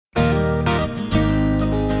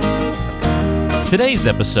Today's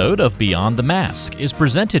episode of Beyond the Mask is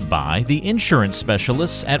presented by the insurance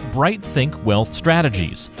specialists at Bright Think Wealth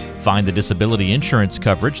Strategies. Find the disability insurance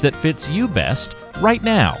coverage that fits you best right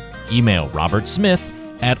now. Email Robert Smith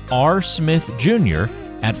at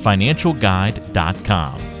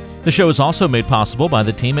rsmithjr@financialguide.com. The show is also made possible by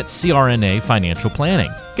the team at CRNA Financial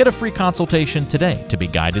Planning. Get a free consultation today to be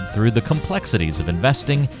guided through the complexities of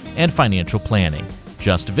investing and financial planning.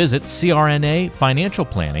 Just visit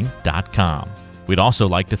crnafinancialplanning.com. We'd also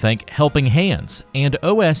like to thank Helping Hands and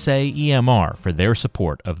OSA EMR for their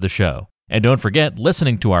support of the show. And don't forget,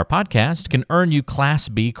 listening to our podcast can earn you Class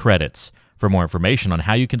B credits. For more information on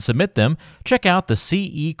how you can submit them, check out the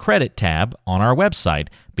CE Credit tab on our website,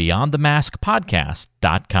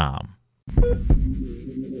 beyondthemaskpodcast.com.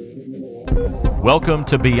 Welcome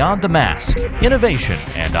to Beyond the Mask, Innovation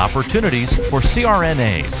and Opportunities for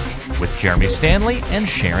CRNAs, with Jeremy Stanley and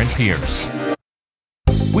Sharon Pierce.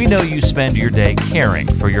 We know you spend your day caring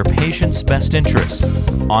for your patient's best interests.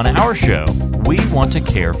 On our show, we want to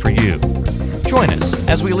care for you. Join us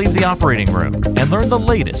as we leave the operating room and learn the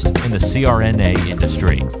latest in the CRNA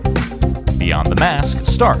industry. Beyond the Mask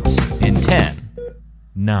starts in 10,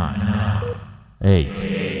 9,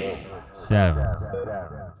 8, 7.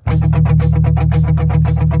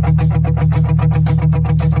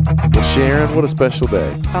 Well, Sharon, what a special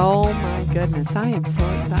day. Oh my goodness, I am so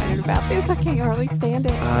excited about this. I can't hardly stand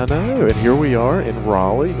it. I know, and here we are in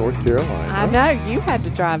Raleigh, North Carolina. I know, you had to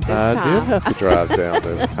drive this time. I did have to drive down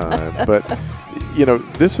this time, but, you know,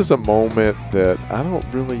 this is a moment that I don't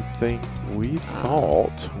really think we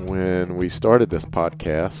thought when we started this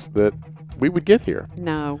podcast that we would get here.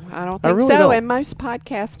 No, I don't think really so. don't. And most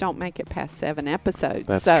podcasts don't make it past 7 episodes.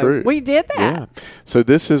 That's so true. We did that. Yeah. So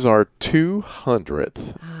this is our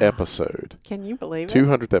 200th episode. Can you believe it?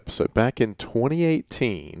 200th episode. Back in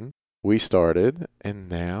 2018, we started, and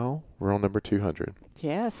now we're on number 200.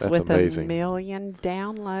 Yes, That's with amazing. 1 million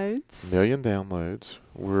downloads. Million downloads.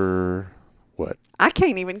 We're what? I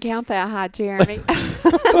can't even count that high, Jeremy.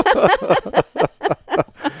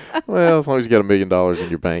 Well, as long as you got $1 million in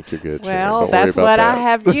your bank, you're good. Sharon. Well, Don't worry that's about what that. I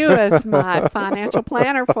have you as my financial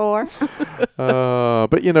planner for.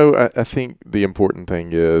 But you know, I think the important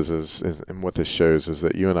thing is, and what this shows is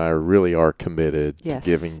that you and I really are committed Yes, to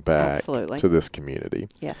giving back absolutely. to this community.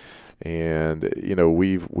 Yes. And you know,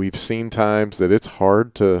 we've seen times that it's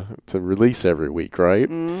hard to release every week, right?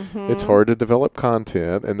 Mm-hmm. It's hard to develop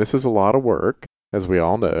content, and this is a lot of work, as we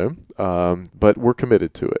all know. But we're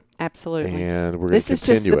committed to it. Absolutely. And we're going to This is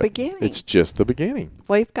continue just the it. beginning. It's just the beginning.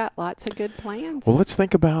 We've got lots of good plans. Well, let's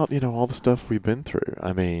think about, all the stuff we've been through.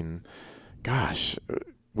 I mean, gosh,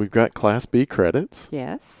 we've got Class B credits.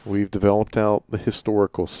 Yes. We've developed out the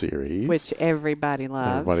historical series. Which everybody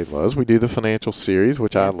loves. Everybody loves. We do the financial series,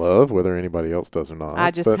 which I Yes. love, whether anybody else does or not.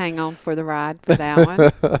 I just hang on for the ride for that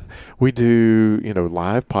one. We do,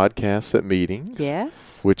 live podcasts at meetings.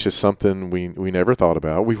 Yes. Which is something we never thought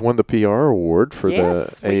about. We've won the PR award for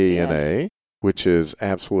Yes, the we AANA, which is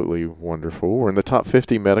absolutely wonderful. We're in the top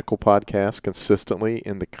 50 medical podcasts consistently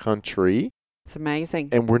in the country. It's amazing.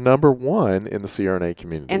 And we're number 1 in the CRNA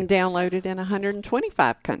community. And downloaded in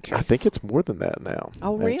 125 countries. I think it's more than that now.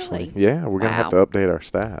 Oh, actually. really? Yeah, we're going to have to Wow. update our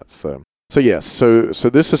stats. So yes, so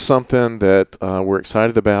this is something that we're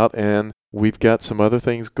excited about, and we've got some other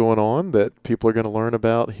things going on that people are going to learn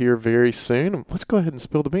about here very soon. Let's go ahead and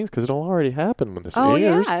spill the beans because it'll already happen when this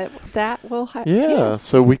airs. Yeah, that will happen. Yeah, Yes.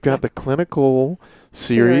 so we've got the clinical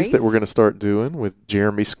series that Series. we're going to start doing with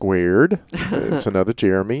Jeremy Squared. It's another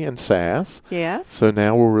Jeremy and Sass. Yes. So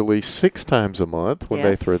now we'll release 6 times a month when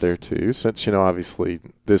they Yes. throw their 2, since, obviously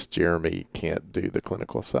this Jeremy can't do the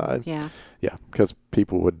clinical side. Yeah. Yeah, because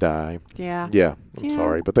people would die. Yeah. Yeah, I'm Yeah.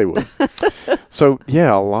 sorry, but they would. So,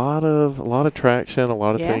 yeah, a lot of traction, a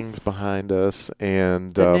lot of Yes. things behind us.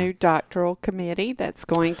 And The new doctoral committee that's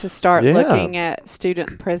going to start Yeah. looking at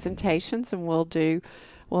student presentations, and we'll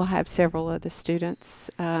have several of the students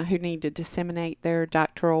who need to disseminate their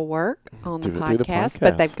doctoral work on the Do the podcast,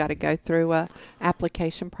 but podcast. they've got to go through a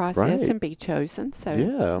application process Right. and be chosen. So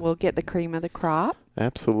Yeah. we'll get the cream of the crop.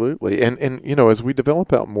 Absolutely. And as we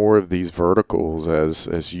develop out more of these verticals,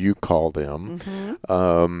 as you call them,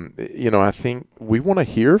 Mm-hmm. I think we want to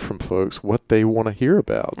hear from folks what they want to hear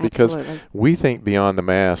about, because Absolutely. we think Beyond the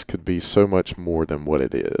Mask could be so much more than what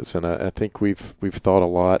it is. And I think we've thought a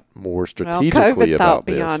lot more strategically COVID about thought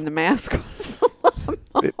this. Beyond the Mask was a lot more.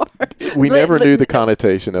 We never But- knew the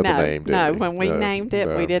connotation of no, the name, did no, we? when we named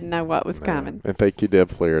it, we didn't know what was No. coming. And thank you, Deb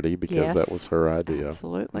Flaherty, because that Yes. was her idea.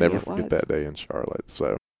 Absolutely, Never it forget was. that day in Charlotte.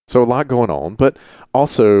 So a lot going on, but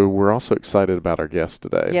we're also excited about our guest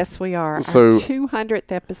today. Yes, we are. So- Our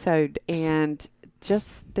 200th episode, and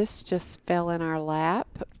this just fell in our lap,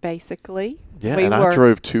 basically. Yeah, I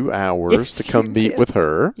drove 2 hours to come meet with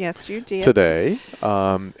her. Yes, you did. Today.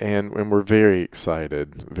 And we're very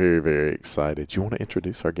excited, very, very excited. Do you want to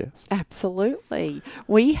introduce our guest? Absolutely.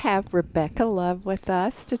 We have Rebecca Love with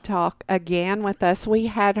us to talk again with us. We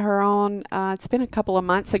had her on, it's been a couple of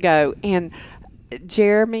months ago, and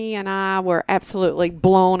Jeremy and I were absolutely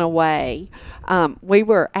blown away. We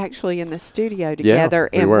were actually in the studio together,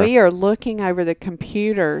 and we are looking over the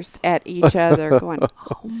computers at each other going,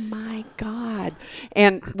 oh, my God.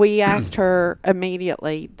 And we asked her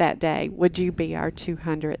immediately that day, would you be our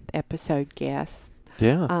 200th episode guest?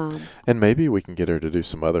 Yeah. And maybe we can get her to do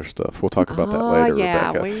some other stuff. We'll talk about that later,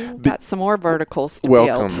 Rebecca. Yeah, we've got some more verticals to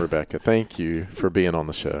Welcome, build. Rebecca. Thank you for being on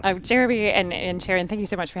the show. Jeremy and Sharon, thank you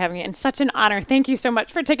so much for having me. And such an honor. Thank you so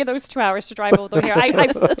much for taking those 2 hours to drive all the way here.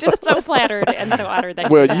 I'm just so flattered and so honored that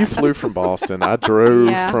you flew from Boston. I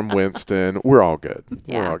drove from Winston. We're all good.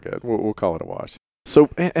 Yeah. We're all good. We'll call it a wash.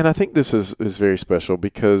 So, and I think this is very special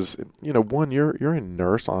because, one, you're a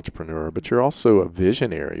nurse entrepreneur, but you're also a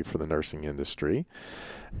visionary for the nursing industry.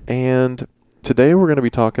 And today we're going to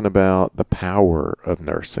be talking about the power of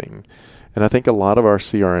nursing. And I think a lot of our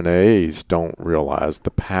CRNAs don't realize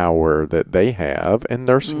the power that they have and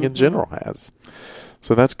nursing in general has.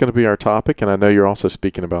 So that's going to be our topic. And I know you're also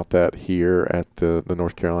speaking about that here at the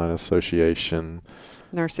North Carolina Association.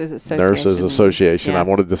 Nurses Association. Yeah. I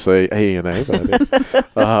wanted to say ANA,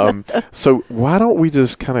 but I didn't. So why don't we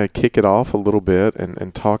just kind of kick it off a little bit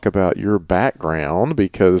and talk about your background,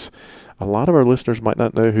 because a lot of our listeners might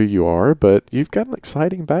not know who you are, but you've got an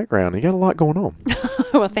exciting background. You got a lot going on.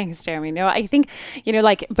 Well, thanks, Jeremy. No, I think,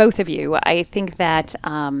 like both of you, I think that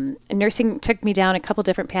nursing took me down a couple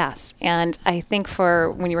different paths. And I think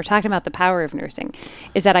when you were talking about the power of nursing,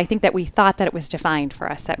 is that I think that we thought that it was defined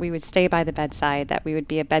for us, that we would stay by the bedside, that we would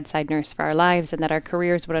be a bedside nurse for our lives, and that our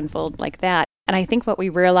careers would unfold like that. And I think what we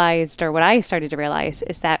realized, or what I started to realize,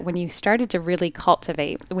 is that when you started to really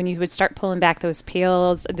cultivate, when you would start pulling back those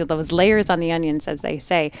peels, those layers on the onions, as they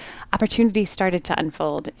say, opportunities started to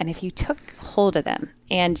unfold. And if you took hold of them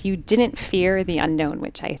and you didn't fear the unknown,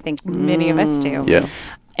 which I think many of us do,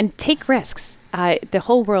 and take risks, the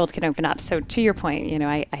whole world can open up. So to your point,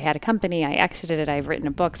 I had a company, I exited it, I've written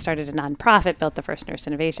a book, started a nonprofit, built the first nurse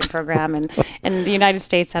innovation program in the United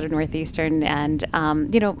States out of Northeastern, and,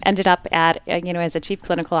 ended up at, as a chief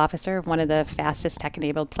clinical officer of one of the fastest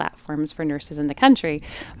tech-enabled platforms for nurses in the country,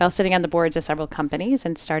 while sitting on the boards of several companies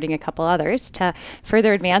and starting a couple others to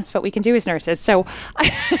further advance what we can do as nurses. So,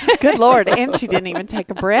 good Lord, and she didn't even take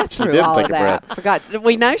a breath through all of that. Forgot.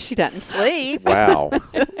 We know she doesn't sleep. Wow.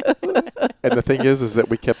 And the thing is that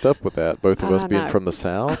we kept up with that, both of us being from the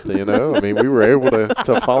South, I mean, we were able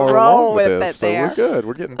to follow along with this. So we're good.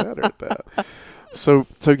 We're getting better at that. So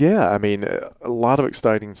yeah, I mean, a lot of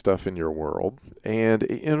exciting stuff in your world.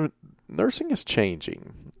 And, nursing is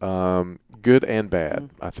changing, good and bad,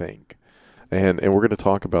 I think. And we're going to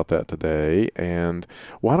talk about that today. And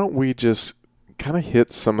why don't we just kind of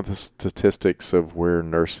hit some of the statistics of where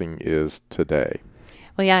nursing is today?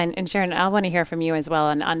 Well, yeah, and Sharon, I want to hear from you as well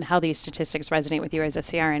on how these statistics resonate with you as a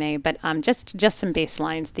CRNA. But just some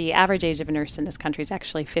baselines. The average age of a nurse in this country is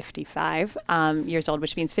actually 55 years old,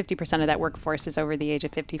 which means 50% of that workforce is over the age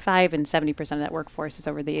of 55 and 70% of that workforce is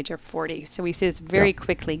over the age of 40. So we see this very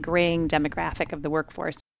quickly graying demographic of the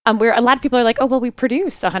workforce. Where a lot of people are like, oh, well, we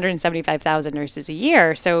produce 175,000 nurses a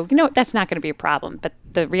year, so, that's not going to be a problem. But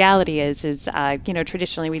the reality is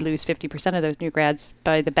traditionally we lose 50% of those new grads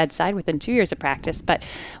by the bedside within 2 years of practice. But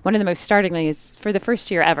one of the most startlingly is for the first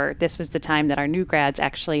year ever, this was the time that our new grads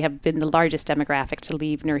actually have been the largest demographic to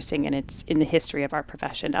leave nursing, and it's in the history of our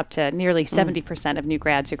profession. Up to nearly 70% of new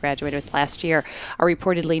grads who graduated with last year are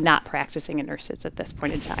reportedly not practicing as nurses at this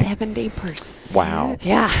point in time. 70%. Wow.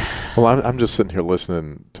 Yeah. Well, I'm just sitting here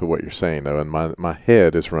listening to what you're saying, though, and my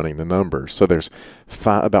head is running the numbers. So there's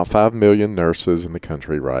about 5 million nurses in the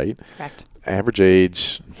country, right? Correct. Average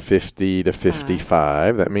age 50 to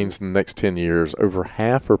 55. That means in the next 10 years, over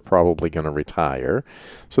half are probably going to retire.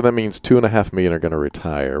 So that means 2.5 million are going to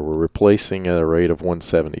retire. We're replacing at a rate of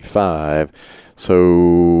 175.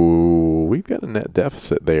 So we've got a net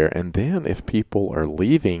deficit there. And then if people are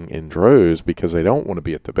leaving in droves because they don't want to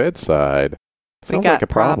be at the bedside, sounds like a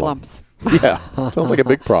problem. Yeah, sounds like a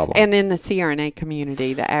big problem. And in the CRNA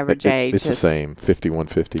community, the average age it's the is same, 51,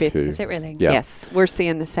 52. Is it really? Yeah. Yes, we're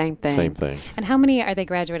seeing the same thing. Same thing. And how many are they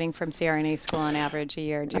graduating from CRNA school on average a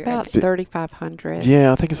year? About 3,500.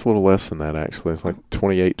 Yeah, I think it's a little less than that, actually. It's like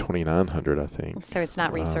 2,900, I think. So it's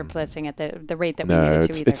not resurplusing at the rate that we No, needed to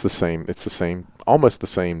it's either. it's the same. It's the same, almost the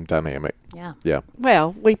same dynamic. Yeah. Yeah.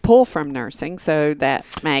 Well, we pull from nursing, so that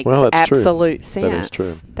makes Well, that's true. absolute sense. That is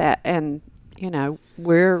true. And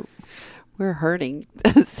we're hurting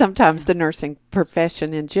sometimes the nursing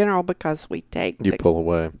profession in general because we take You the pull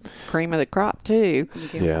away. cream of the crop too. You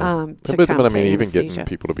do. Yeah. To But come I to mean, even anesthesia. getting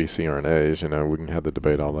people to be CRNAs, we can have the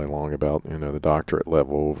debate all day long about, the doctorate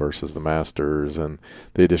level versus the masters and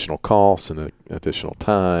the additional costs and the additional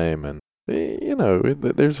time. And,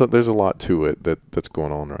 there's a lot to it that's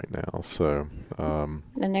going on right now. So,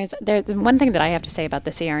 And there's one thing that I have to say about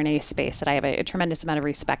the CRNA space that I have a tremendous amount of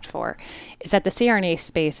respect for is that the CRNA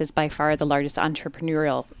space is by far the largest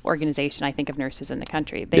entrepreneurial organization, I think, of nurses in the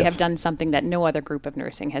country. They Yes. have done something that no other group of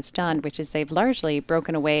nursing has done, which is they've largely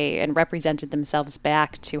broken away and represented themselves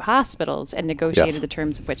back to hospitals and negotiated Yes. the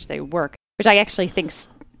terms of which they work, which I actually think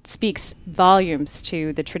speaks volumes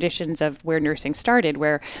to the traditions of where nursing started,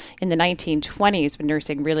 where in the 1920s, when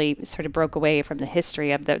nursing really sort of broke away from the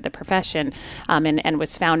history of the profession and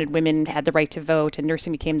was founded, women had the right to vote, and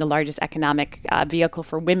nursing became the largest economic vehicle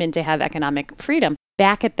for women to have economic freedom.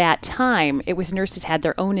 Back at that time, it was nurses had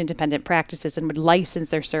their own independent practices and would license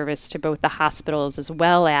their service to both the hospitals as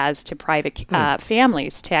well as to private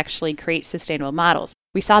families to actually create sustainable models.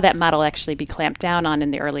 We saw that model actually be clamped down on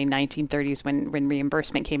in the early 1930s when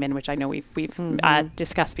reimbursement came in, which I know we've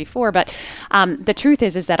discussed before. But the truth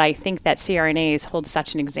is that I think that CRNAs hold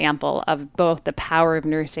such an example of both the power of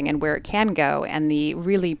nursing and where it can go, and the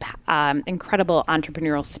really incredible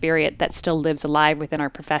entrepreneurial spirit that still lives alive within our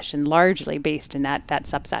profession, largely based in that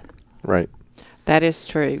subset. right. That is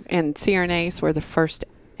true. And CRNAs were the first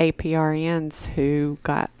APRNs who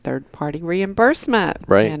got third-party reimbursement.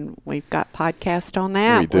 Right. And we've got podcasts on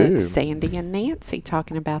that We do. with Sandy and Nancy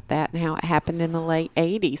talking about that and how it happened in the late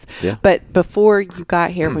 80s. Yeah. But before you got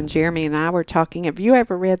here, when Jeremy and I were talking, have you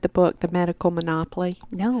ever read the book, The Medical Monopoly?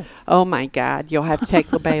 No. Oh, my God. You'll have to take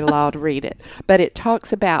LeBay Law to read it. But it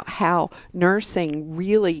talks about how nursing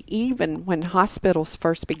really, even when hospitals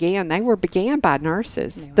first began, they were began by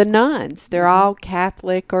nurses. Yeah. The nuns, they're all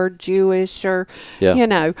Catholic or Jewish or,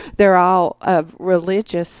 Yeah. they're all of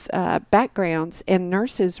religious backgrounds. And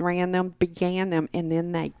nurses began them, and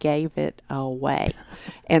then they gave it away.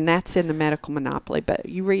 And that's in The Medical Monopoly. But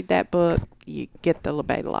you read that book, you get the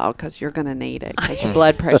LeBay Law because you're going to need it because your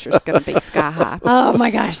blood pressure is going to be sky high. Oh my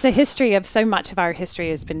gosh, the history of so much of our history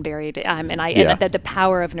has been buried, and the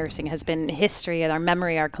power of nursing has been history, and our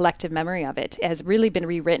memory, our collective memory of it, has really been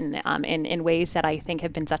rewritten in ways that I think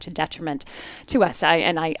have been such a detriment to us.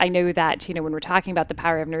 I know that when we're talking about the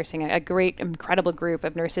power of nursing, a great, incredible group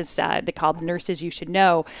of nurses, they called Nurses You Should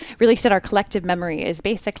Know, really said our collective memory is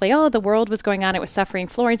basically, the world was going on, it was suffering.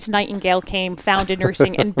 Florence Nightingale came, founded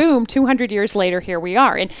nursing, and boom, 200 years later, here we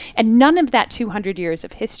are. And none of that 200 years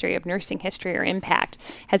of history, of nursing history or impact,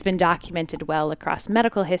 has been documented well across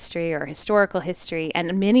medical history or historical history.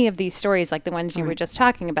 And many of these stories, like the ones you were just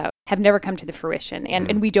talking about, have never come to the fruition.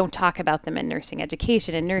 And we don't talk about them in nursing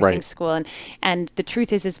education and nursing school. And the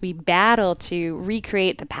truth is we battle to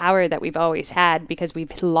recreate the power that we've always had because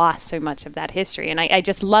we've lost so much of that history. And I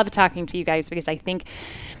just love talking to you guys because I think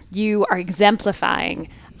you are exemplifying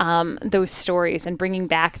those stories and bringing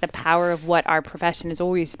back the power of what our profession has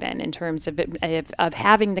always been in terms of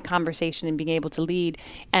having the conversation and being able to lead.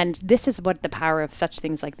 And this is what the power of such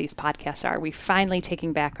things like these podcasts are. We finally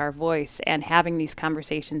taking back our voice and having these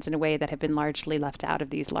conversations in a way that have been largely left out of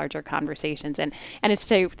these larger conversations. And it's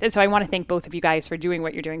so I want to thank both of you guys for doing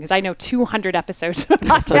what you're doing, because I know 200 episodes of a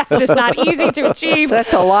podcast is not easy to achieve.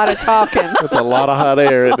 That's a lot of talking. That's a lot of hot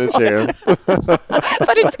air in this year.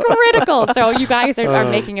 But it's critical. So you guys are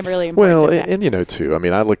making a really important impact. And too,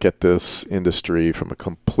 I look at this industry from a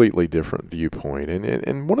completely different viewpoint.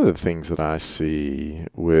 And one of the things that I see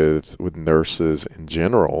with nurses in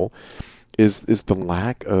general is the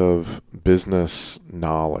lack of business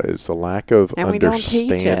knowledge, the lack of and understanding.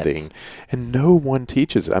 We don't teach it. And no one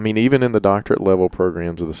teaches it. Even in the doctorate level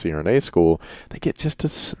programs of the CRNA school, they get just a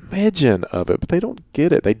smidgen of it, but they don't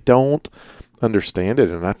get it. They don't understand it.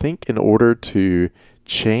 And I think in order to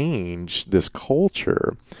change this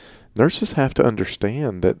culture, nurses have to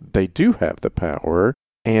understand that they do have the power,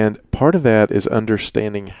 and part of that is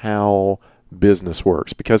understanding how business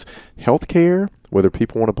works, because healthcare, whether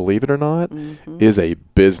people want to believe it or not, is a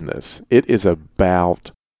business. It is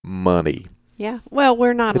about money. Yeah. Well,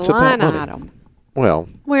 we're not It's a line about money. item. Well,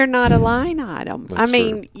 We're not a line item. I That's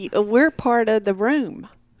mean, we're part of the room.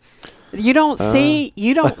 You don't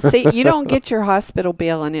you don't get your hospital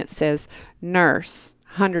bill and it says nurse,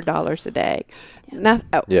 $100 a day.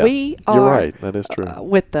 yeah, We are you're right. That is true.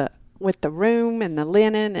 with the room and the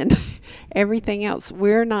linen and everything else.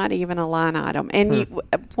 We're not even a line item. And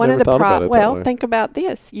one Never of the thought about it that way. think about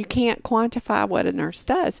this. You can't quantify what a nurse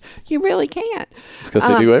does. You really can't. It's because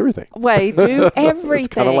they do everything. Well, they do everything. It's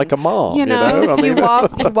kind of like a mom. You know, I mean,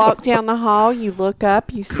 you walk down the hall, you look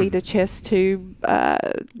up, you see the chest tube,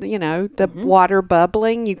 the water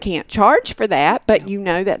bubbling. You can't charge for that, but you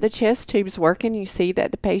know that the chest tube's working. You see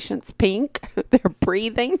that the patient's pink, they're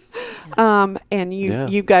breathing, and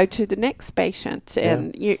you go to the next patient,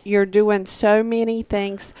 and you're doing so many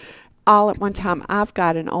things all at one time. I've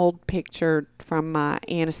got an old picture from my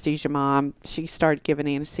anesthesia mom. She started giving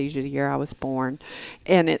anesthesia the year I was born.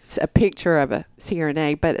 And it's a picture of a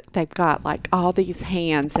CRNA, but they've got like all these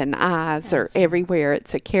hands and eyes are everywhere.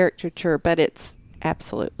 It's a caricature, but it's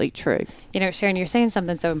absolutely true. You know, Sharon, you're saying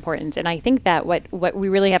something so important. And I think that what we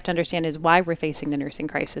really have to understand is why we're facing the nursing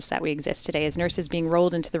crisis that we exist today, is nurses being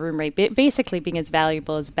rolled into the room, right? Basically being as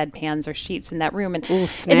valuable as bedpans or sheets in that room. And oh,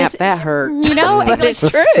 snap, that hurt. You know, but it's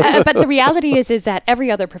true. But the reality is that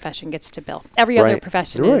every other profession gets to bill. Every other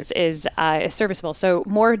profession is serviceable. So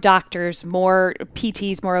more doctors, more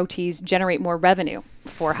PTs, more OTs generate more revenue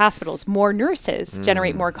for hospitals. More nurses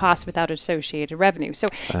generate more costs without associated revenue. So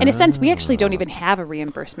in a sense, we actually don't even have a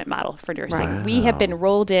reimbursement model for nursing. Right. We have been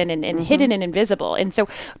rolled in and hidden and invisible. And so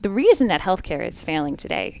the reason that healthcare is failing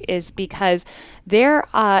today is because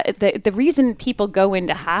the reason people go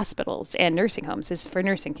into hospitals and nursing homes is for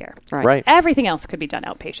nursing care. Right. Everything else could be done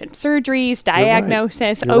outpatient. Surgeries,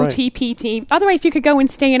 diagnosis, OT, PT. Otherwise, you could go and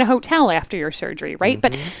stay in a hotel after your surgery, right?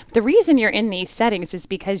 But the reason you're in these settings is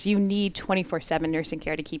because you need 24/7 nursing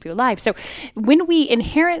care to keep you alive. So when we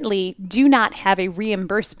inherently do not have a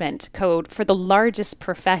reimbursement code for the largest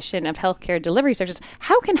profession of healthcare delivery services,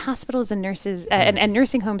 how can hospitals and nurses and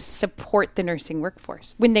nursing homes support the nursing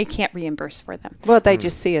workforce when they can't reimburse for them? Well, they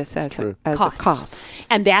just see us as a cost.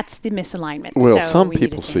 And that's the misalignment. Well, so some we need to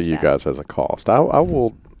people see change you that. guys as a cost. I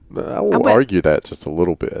will argue that just a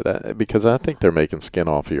little bit because I think they're making skin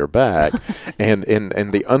off of your back, and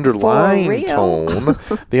the underlying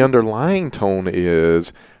tone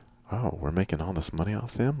is, oh, we're making all this money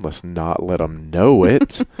off them. Let's not let them know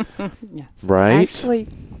it, Yes. right? Actually,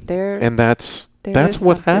 that's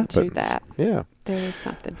what happens. To that. Yeah, there is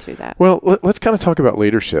something to that. Well, let's kind of talk about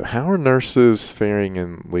leadership. How are nurses faring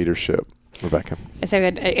in leadership, Rebecca?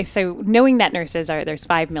 So knowing that nurses there's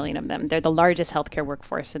 5 million of them. They're the largest healthcare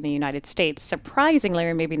workforce in the United States. Surprisingly,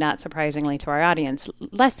 or maybe not surprisingly to our audience,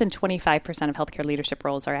 less than 25% of healthcare leadership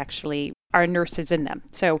roles are nurses in them.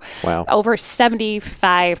 So over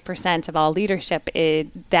 75% of all leadership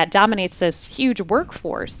that dominates this huge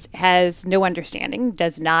workforce has no understanding,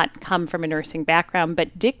 does not come from a nursing background,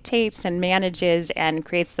 but dictates and manages and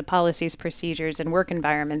creates the policies, procedures, and work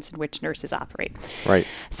environments in which nurses operate. Right.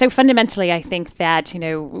 So fundamentally, I think that,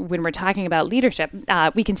 when we're talking about leadership,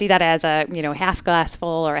 we can see that as a, half glass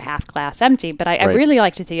full or a half glass empty, but I really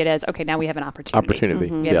like to see it as, okay, now we have an opportunity.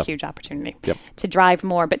 We have a huge opportunity to drive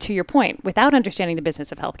more. But to your point, without understanding the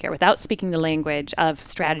business of healthcare, without speaking the language of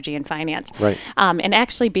strategy and finance, and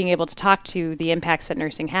actually being able to talk to the impacts that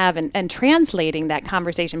nursing have and translating that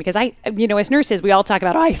conversation, because as nurses, we all talk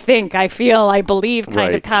about, I think, I feel, I believe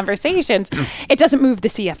kind of conversations. It doesn't move the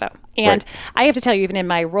CFO. And I have to tell you, even in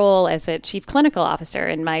my role as a chief clinical officer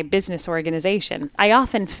in my business organization, I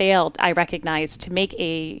often failed, I recognize, to make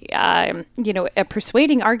a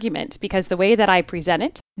persuading argument, because the way that I present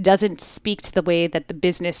it doesn't speak to the way that the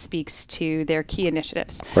business speaks to their key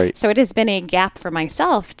initiatives. Right. So it has been a gap for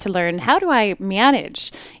myself to learn, how do I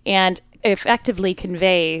manage and effectively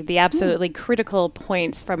convey the absolutely critical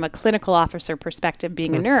points from a clinical officer perspective,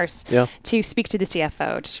 being a nurse, to speak to the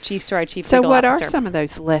CFO, to our chief legal officer. So what are some of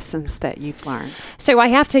those lessons that you've learned? So I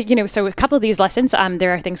have to, so a couple of these lessons,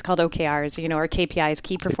 there are things called OKRs, or KPIs,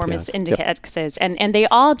 key performance indicators, and they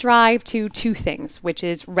all drive to two things, which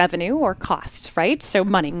is revenue or cost, right? So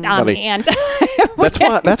money. And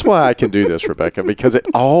that's why I can do this, Rebecca, because it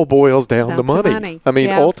all boils down to money. I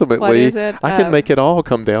mean, ultimately, I can make it all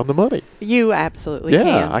come down to money. You absolutely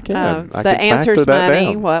can. I can. The answer's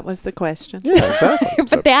money. What was the question? Yeah, exactly.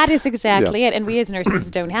 But that is exactly it. And we as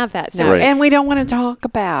nurses don't have that. So and we don't want to talk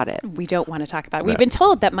about it. We don't want to talk about it. We've been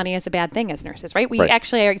told that money is a bad thing as nurses, right?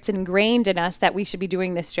 Actually, it's ingrained in us that we should be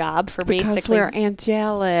doing this job for because we're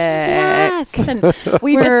angelic. Yes. And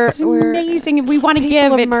we're amazing. And we want to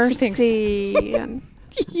give it mercy. And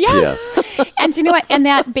Yes. And you know what? And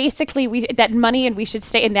that basically, that money, and we should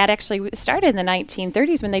stay, and that actually started in the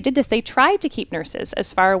 1930s when they did this. They tried to keep nurses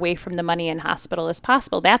as far away from the money in hospital as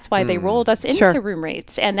possible. That's why they rolled us into room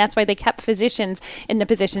rates. And that's why they kept physicians in the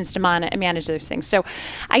positions to manage those things. So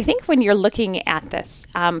I think when you're looking at this,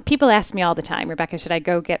 people ask me all the time, Rebecca, should I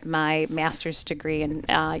go get my master's degree in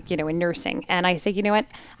nursing? And I say, you know what?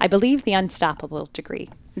 I believe the unstoppable degree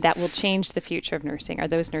that will change the future of nursing are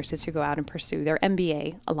those nurses who go out and pursue their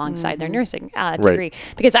MBA alongside their nursing degree.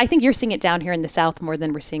 Right. Because I think you're seeing it down here in the South more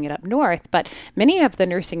than we're seeing it up north. But many of the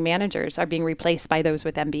nursing managers are being replaced by those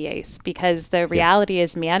with MBAs because the reality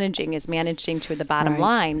is managing to the bottom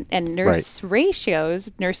line. And nurse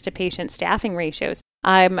ratios, nurse to patient staffing ratios,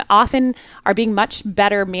 often are being much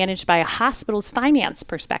better managed by a hospital's finance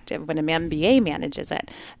perspective when an MBA manages it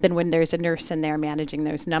than when there's a nurse in there managing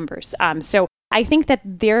those numbers. So I think that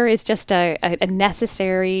there is just a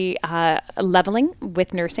necessary leveling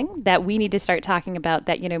with nursing that we need to start talking about,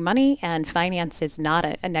 that, money and finance is not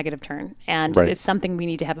a negative turn. And it's something we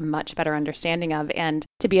need to have a much better understanding of, and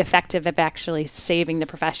to be effective at actually saving the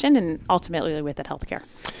profession and ultimately with it healthcare.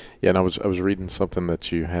 Yeah, and I was reading something that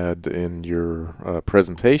you had in your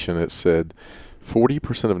presentation. It said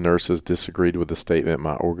 40% of nurses disagreed with the statement,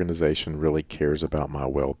 "My organization really cares about my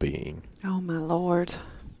well-being." Oh, my Lord.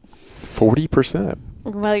 40%.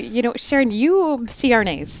 Well, Sharon, you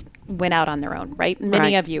CRNAs went out on their own, right?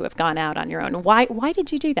 Many of you have gone out on your own. Why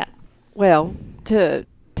did you do that? Well, to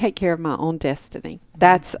take care of my own destiny.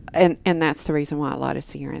 That's the reason why a lot of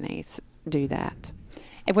CRNAs do that.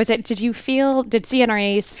 Did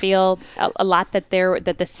CRNAs feel a lot that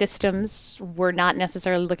the systems were not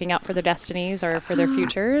necessarily looking out for their destinies or for their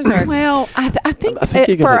futures? Or? Well, I think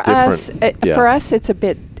for us, it's a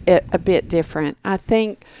bit different. I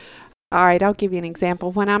think. All right, I'll give you an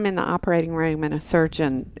example. When I'm in the operating room and a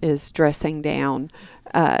surgeon is dressing down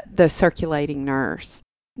the circulating nurse,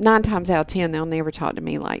 9 times out of 10, they'll never talk to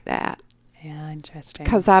me like that. Yeah, interesting.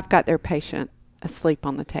 Because I've got their patient asleep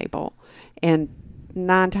on the table. And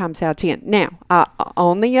 9 times out of 10. Now,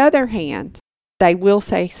 on the other hand, they will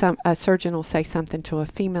say a surgeon will say something to a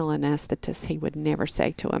female anesthetist he would never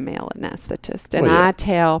say to a male anesthetist. And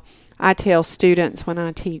I tell students when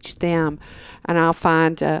I teach them, and I'll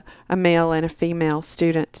find a male and a female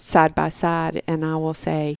student side by side, and I will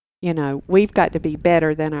say, we've got to be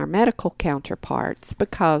better than our medical counterparts,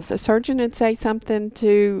 because a surgeon would say something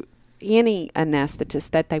to any anesthetist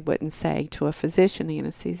that they wouldn't say to a physician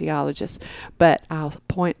anesthesiologist. But I'll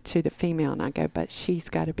point to the female and I go, but she's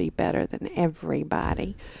got to be better than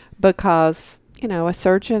everybody, because a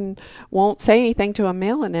surgeon won't say anything to a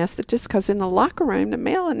male anesthetist because in the locker room, the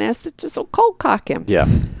male anesthetist will cold cock him. Yeah.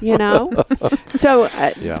 So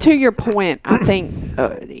to your point, I think,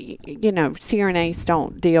 CRNAs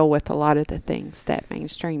don't deal with a lot of the things that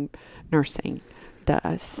mainstream nursing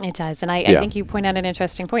does. It does. And I think you point out an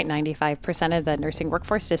interesting point. 95% of the nursing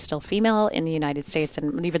workforce is still female in the United States,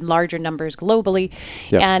 and even larger numbers globally.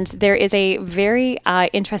 Yep. And there is a very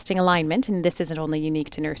interesting alignment, and this isn't only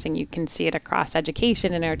unique to nursing. You can see it across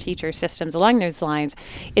education and our teacher systems along those lines,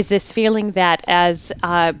 is this feeling that as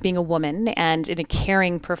being a woman and in a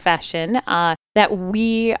caring profession, that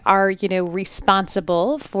we are,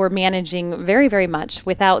 responsible for managing very, very much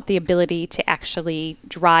without the ability to actually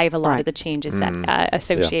drive a lot of the changes that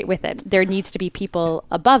associate with it. There needs to be people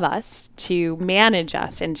above us to manage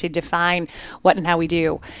us and to define what and how we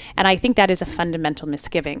do. And I think that is a fundamental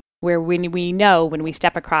misgiving, where when we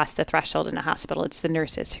step across the threshold in a hospital, it's the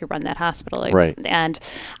nurses who run that hospital. Right. And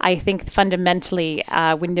I think fundamentally,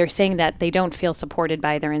 when they're saying that they don't feel supported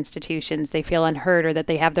by their institutions, they feel unheard, or that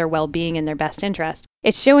they have their well-being in their best interest,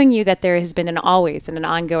 it's showing you that there has been an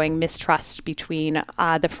ongoing mistrust between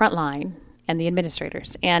the front line and the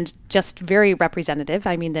administrators, and just very representative.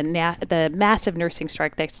 I mean, the massive nursing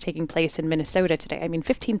strike that's taking place in Minnesota today. I mean,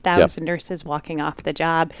 15,000 nurses walking off the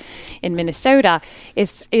job in Minnesota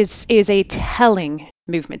is a telling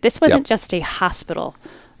movement. This wasn't just a hospital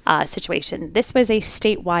situation. This was a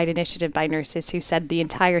statewide initiative by nurses who said the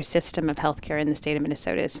entire system of healthcare in the state of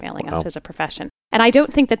Minnesota is failing us as a profession. And I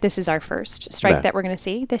don't think that this is our first strike that we're going to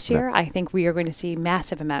see this year. I think we are going to see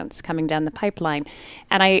massive amounts coming down the pipeline.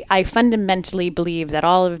 And I fundamentally believe that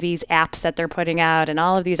all of these apps that they're putting out and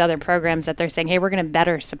all of these other programs that they're saying, hey, we're going to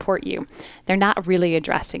better support you, they're not really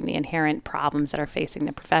addressing the inherent problems that are facing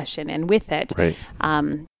the profession. And with it,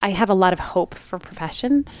 I have a lot of hope for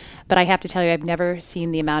profession, but I have to tell you, I've never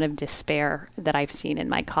seen the amount of despair that I've seen in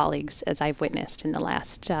my colleagues as I've witnessed in the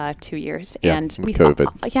last 2 years. Yeah, and with we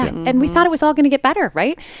COVID. And we thought it was all going to get better,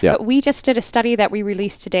 right? Yeah. But we just did a study that we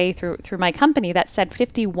released today through my company that said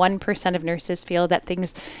 51% of nurses feel that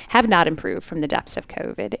things have not improved from the depths of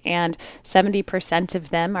COVID, and 70% of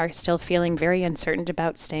them are still feeling very uncertain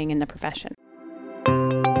about staying in the profession.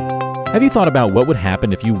 Have you thought about what would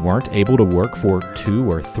happen if you weren't able to work for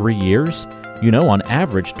 2 or 3 years? You know, on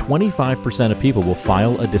average, 25% of people will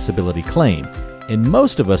file a disability claim, and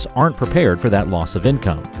most of us aren't prepared for that loss of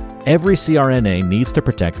income. Every CRNA needs to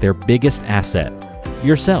protect their biggest asset,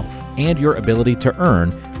 yourself, and your ability to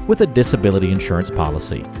earn with a disability insurance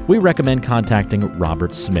policy. We recommend contacting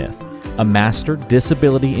Robert Smith, a master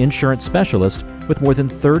disability insurance specialist with more than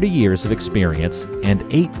 30 years of experience and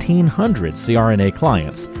 1,800 CRNA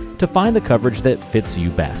clients, to find the coverage that fits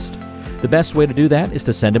you best. The best way to do that is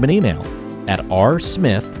to send him an email at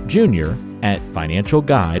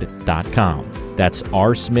rsmithjr@financialguide.com. That's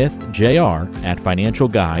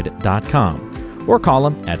rsmithjr@financialguide.com. Or call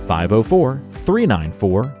him at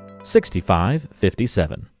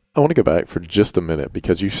 504-394-6557. I want to go back for just a minute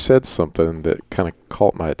because you said something that kind of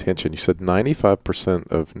caught my attention. You said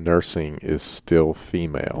 95% of nursing is still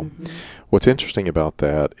female. Mm-hmm. What's interesting about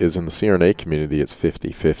that is in the CRNA community, it's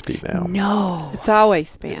 50-50 now. No. It's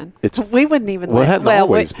always been. We wouldn't even Well, it hadn't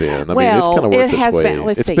always been. I mean, it's kind of worked its way.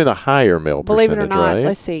 It's been a higher male Believe percentage, it or not, right?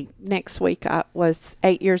 let's see. Next week was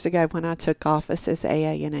 8 years ago when I took office as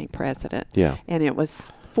AANA president. Yeah. And it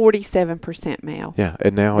was 47% male. Yeah,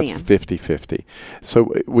 and now it's 50-50.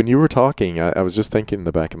 So when you were talking, I was just thinking in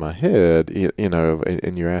the back of my head, you know,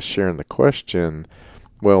 and you asked Sharon the question,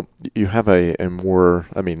 well, you have a more,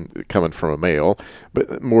 I mean, coming from a male,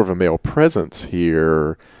 but more of a male presence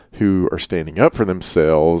here who are standing up for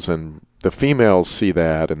themselves, and the females see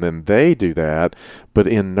that and then they do that. But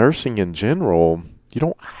in nursing in general, you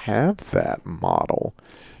don't have that model.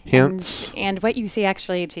 Hence, and what you see,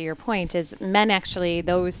 actually, to your point, is men, actually,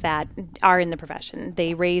 those that are in the profession,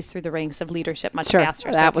 they raise through the ranks of leadership much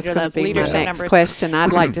faster. That was going to be my next question.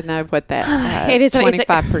 I'd like to know what that it is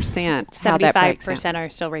 25%. 75% are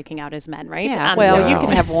still raking out as men, right? Yeah. You can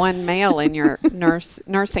have one male in your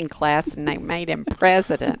nursing class, and they made him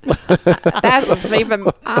president. That was even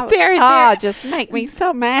just make me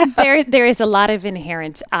so mad. There is a lot of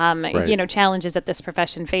inherent, challenges that this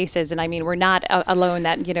profession faces, and I mean, we're not alone.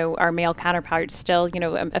 That our male counterparts still,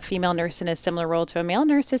 a female nurse in a similar role to a male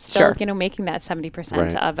nurse is still, making that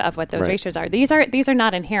 70% of what those ratios are. These are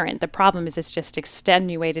not inherent. The problem is it's just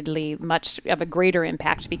extenuatedly much of a greater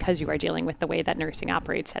impact because you are dealing with the way that nursing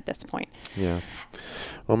operates at this point. Yeah.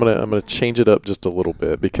 Well, I'm gonna change it up just a little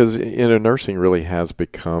bit because nursing really has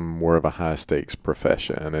become more of a high stakes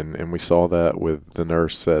profession, and we saw that with the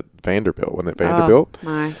nurse at Vanderbilt. Wasn't it Vanderbilt? Oh,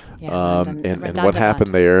 my. Yeah, and what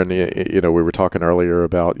happened there, and we were talking earlier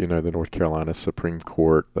about the North Carolina Supreme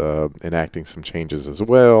Court enacting some changes as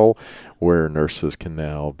well, where nurses can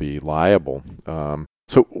now be liable.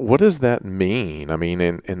 So what does that mean? I mean,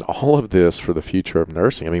 in all of this for the future of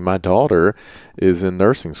nursing, I mean, my daughter is in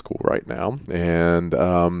nursing school right now, and,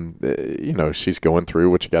 she's going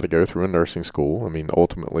through what you got to go through in nursing school. I mean,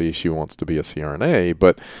 ultimately, she wants to be a CRNA,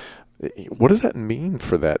 but what does that mean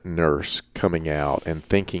for that nurse coming out and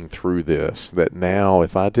thinking through this, that now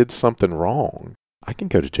if I did something wrong, I can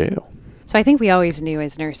go to jail? So I think we always knew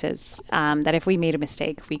as nurses that if we made a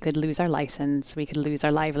mistake, we could lose our license, we could lose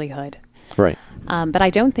our livelihood. Right. But I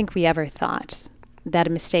don't think we ever thought that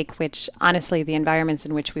a mistake, which honestly the environments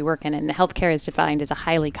in which we work in, and healthcare is defined as a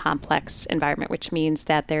highly complex environment, which means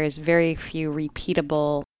that there is very few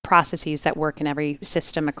repeatable processes that work in every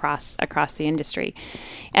system across the industry.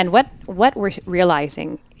 And what we're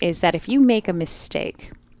realizing is that if you make a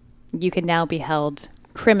mistake, you can now be held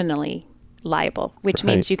criminally liable, which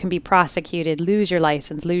means you can be prosecuted, lose your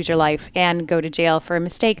license, lose your life, and go to jail for a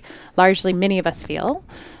mistake largely many of us feel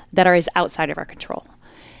that is outside of our control.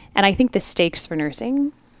 And I think the stakes for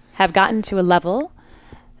nursing have gotten to a level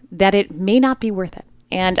that it may not be worth it.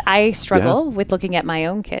 And I struggle with looking at my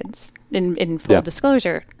own kids in full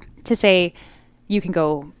disclosure to say, you can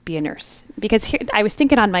go be a nurse. Because here, I was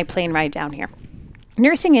thinking on my plane ride down here,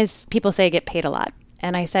 nursing is, people say, get paid a lot.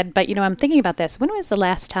 And I said, but I'm thinking about this. When was the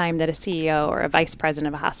last time that a CEO or a vice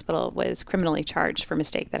president of a hospital was criminally charged for a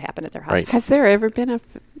mistake that happened at their hospital? Has there ever been a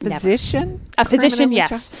physician? A physician, criminally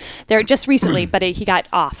yes. There just recently, but he got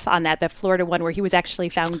off on that. The Florida one where he was actually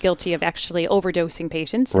found guilty of actually overdosing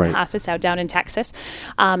patients in Right. the hospice out down in Texas.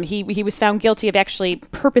 He was found guilty of actually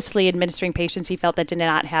purposely administering patients he felt that did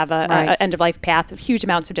not have a end of life path, huge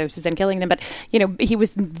amounts of doses, and killing them. But he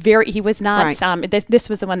was not. Right. This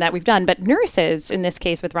was the one that we've done. But nurses in this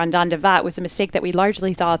case with Rondon Devat was a mistake that we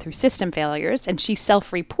largely thought through system failures, and she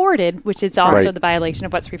self-reported, which is also Right. the violation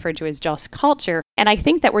of what's referred to as just culture. And I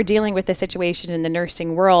think that we're dealing with a situation in the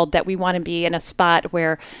nursing world that we want to be in a spot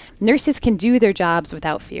where nurses can do their jobs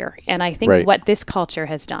without fear. And I think Right. what this culture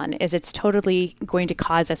has done is it's totally going to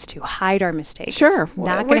cause us to hide our mistakes. Sure. Not We're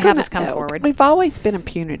going to have gonna- us come forward. We've always been a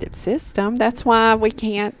punitive system. That's why we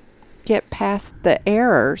can't get past the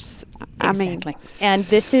errors. Exactly. And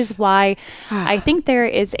this is why I think there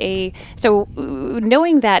is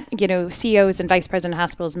knowing that, CEOs and vice president of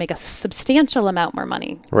hospitals make a substantial amount more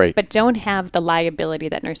money, Right. but don't have the liability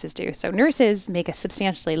that nurses do. So nurses make a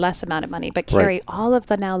substantially less amount of money, but carry Right. all of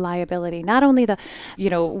the now liability, not only the,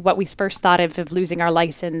 what we first thought of losing our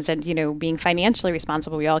license and, being financially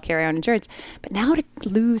responsible, we all carry our own insurance, but now to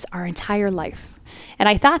lose our entire life. And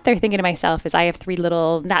I thought they're thinking to myself, as I have three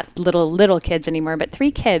not little kids anymore, but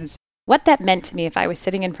 3 kids, what that meant to me if I was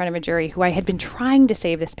sitting in front of a jury who I had been trying to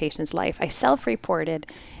save this patient's life. I self-reported,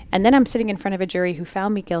 and then I'm sitting in front of a jury who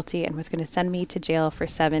found me guilty and was going to send me to jail for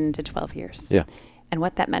 7 to 12 years. Yeah. And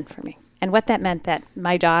what that meant for me. And what that meant that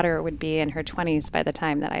my daughter would be in her 20s by the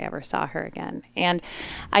time that I ever saw her again. And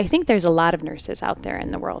I think there's a lot of nurses out there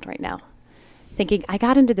in the world right now thinking, I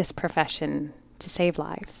got into this profession to save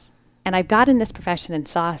lives. And I've got in this profession and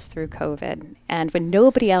saw us through COVID. And when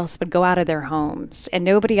nobody else would go out of their homes and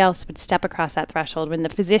nobody else would step across that threshold, when the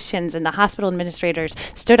physicians and the hospital administrators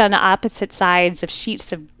stood on the opposite sides of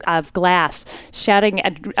sheets of glass, shouting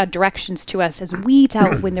directions to us as we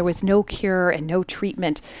dealt when there was no cure and no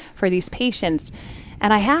treatment for these patients.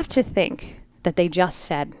 And I have to think that they just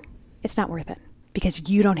said, it's not worth it. Because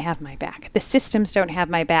you don't have my back. The systems don't have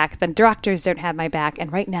my back. The doctors don't have my back.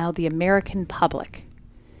 And right now, the American public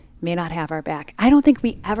may not have our back. I don't think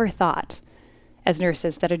we ever thought as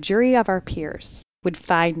nurses that a jury of our peers would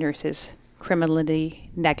find nurses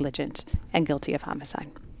criminally negligent and guilty of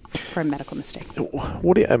homicide for a medical mistake.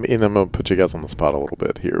 What do you, I'm going to put you guys on the spot a little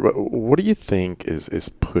bit here, but what do you think is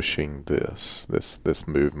pushing this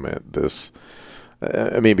movement,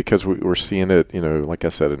 because we're seeing it, like I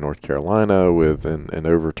said, in North Carolina with an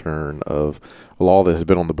overturn of a law that had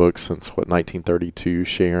been on the books since, 1932,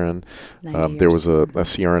 Sharon. There was a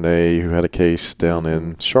CRNA who had a case down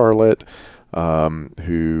in Charlotte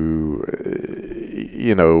who,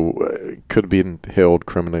 could have been held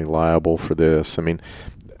criminally liable for this. I mean,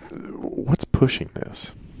 what's pushing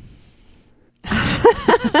this?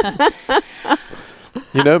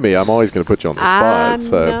 You know me, I'm always going to put you on the spot.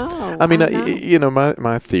 I know.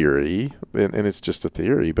 My theory, and it's just a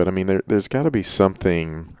theory, but I mean, there's got to be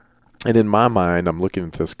something. And in my mind, I'm looking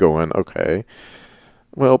at this going, okay,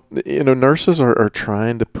 well, nurses are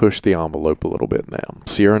trying to push the envelope a little bit now.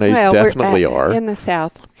 CRNAs definitely are. In the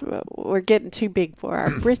South, we're getting too big for our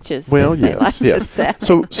britches. Well, yes.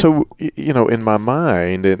 So, in my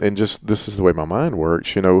mind, and just this is the way my mind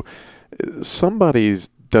works, somebody's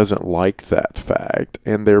doesn't like that fact,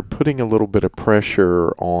 and they're putting a little bit of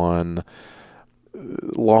pressure on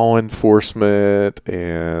law enforcement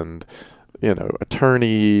and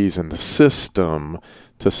attorneys and the system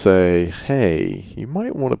to say, hey, you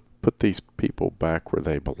might want to put these people back where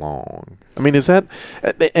they belong. I mean, is that?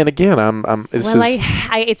 And again,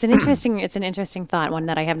 it's an interesting thought, one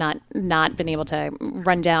that I have not been able to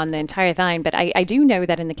run down the entire thing. But I do know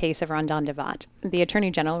that in the case of Rondon Devat, the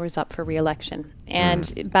Attorney General was up for re-election,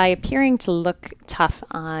 and by appearing to look tough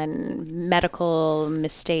on medical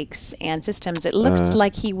mistakes and systems, it looked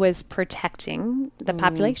like he was protecting the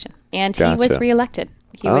population, and he was re-elected.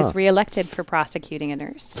 He was reelected for prosecuting a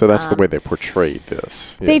nurse. So that's the way they portrayed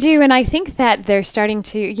this. They do, and I think that they're starting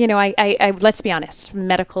to. I let's be honest.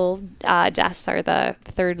 Medical deaths are the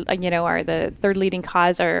third. Are the third leading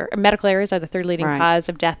cause, or medical errors are the third leading cause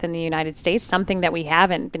of death in the United States. Something that we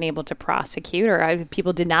haven't been able to prosecute, or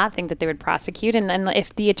people did not think that they would prosecute. And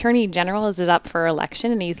if the Attorney General is up for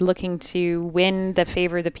election and he's looking to win the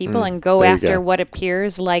favor of the people and go after what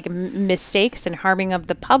appears like mistakes and harming of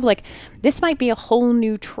the public, this might be a whole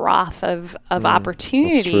new trough of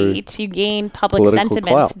opportunity to gain public sentiment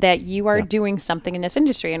clout. That you are doing something in this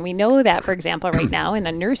industry. And we know that, for example, right now in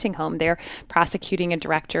a nursing home, they're prosecuting a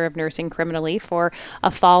director of nursing criminally for a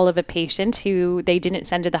fall of a patient who they didn't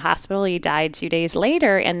send to the hospital. He died 2 days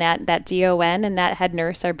later, and that DON and that head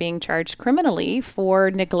nurse are being charged criminally for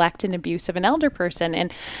neglect and abuse of an elder person.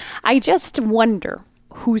 And I just wonder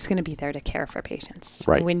who's going to be there to care for patients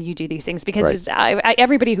Right. when you do these things? Because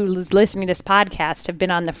everybody who's listening to this podcast have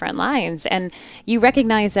been on the front lines, and you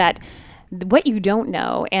recognize that what you don't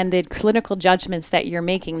know and the clinical judgments that you're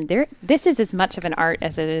making, this is as much of an art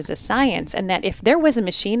as it is a science. And that if there was a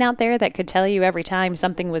machine out there that could tell you every time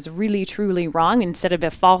something was really, truly wrong instead of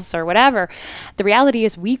a false or whatever, the reality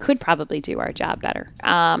is we could probably do our job better.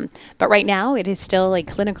 But right now, it is still a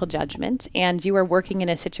clinical judgment, and you are working in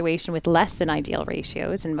a situation with less than ideal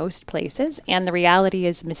ratios in most places. And the reality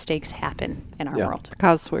is mistakes happen in our world.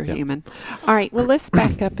 Because we're human. All right. Well, let's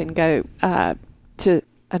back up and go to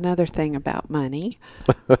another thing about money.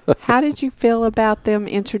 How did you feel about them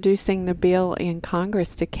introducing the bill in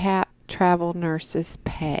Congress to cap travel nurses'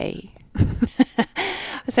 pay?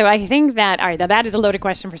 So I think that, all right, now that is a loaded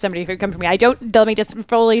question for somebody who could come from me. Let me just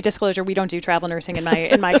fully disclosure, we don't do travel nursing in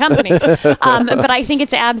my company. But I think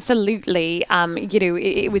it's absolutely,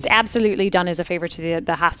 it was absolutely done as a favor to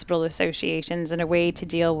the hospital associations and a way to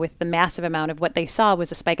deal with the massive amount of what they saw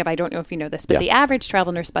was a spike of, I don't know if you know this, but the average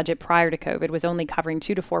travel nurse budget prior to COVID was only covering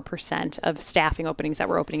 2 to 4% of staffing openings that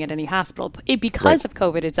were opening at any hospital. Because of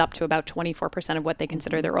COVID, it's up to about 24% of what they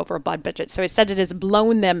consider their overall budget. So it said it has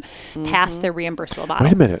blown them past their reimbursable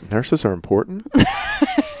model. Wait a minute. Nurses are important?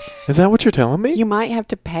 Is that what you're telling me? You might have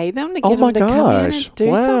to pay them to get them to come in and do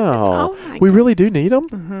something. Wow. Oh my We really do need them?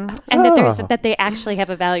 And that they actually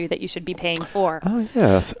have a value that you should be paying for. Oh,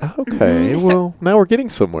 yes. Okay. Well, now we're getting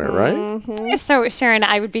somewhere, right? So, Sharon,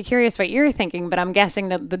 I would be curious what you're thinking, but I'm guessing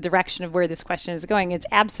that the direction of where this question is going is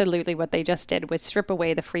absolutely what they just did was strip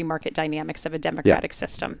away the free market dynamics of a democratic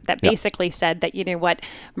system that basically said that, you know what,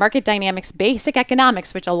 market dynamics, basic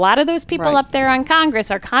economics, which a lot of those people up there on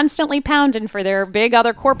Congress are constantly pounding for their big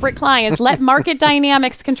other corporate clients. Let market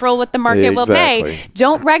dynamics control what the market will pay.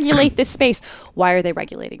 Don't regulate this space. Why are they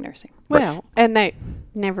regulating nursing? Well, and they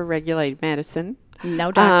never regulated medicine.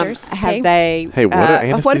 No doctors. Have they? Hey, what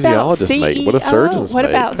do anesthesiologists make? What do surgeons What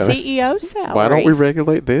make? about CEO salaries? Why don't we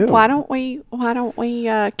regulate them? Why don't we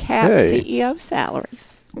cap CEO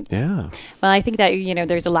salaries? Yeah. Well, I think that,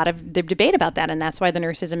 there's a lot of debate about that, and that's why the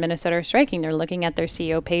nurses in Minnesota are striking. They're looking at their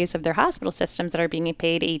CEO pays of their hospital systems that are being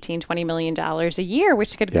paid $18-20 million a year,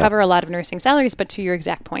 which could cover a lot of nursing salaries. But to your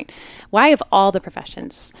exact point, why of all the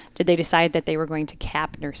professions did they decide that they were going to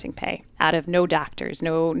cap nursing pay out of no doctors,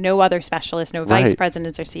 no other specialists, no vice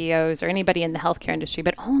presidents or CEOs or anybody in the healthcare industry,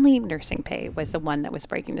 but only nursing pay was the one that was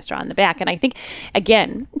breaking the straw in the back? And I think,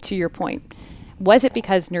 again, to your point, was it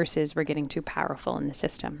because nurses were getting too powerful in the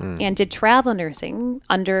system? And did travel nursing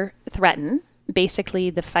threaten basically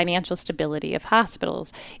the financial stability of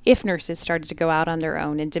hospitals if nurses started to go out on their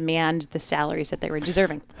own and demand the salaries that they were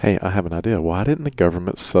deserving? Hey, I have an idea. Why didn't the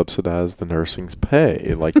government subsidize the nursing's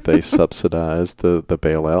pay like they subsidized the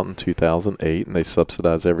bailout in 2008 and they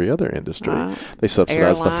subsidize every other industry? They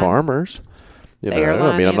subsidize the farmers.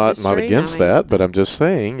 I'm not against that, but I'm just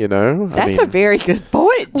saying, That's a very good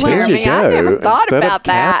point, Jeremy. I never thought about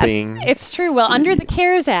that. It's true. Well, under the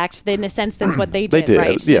CARES Act, in a sense, that's what they did,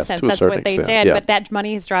 right? Yes, in a sense, to a that's certain what they extent, did. But that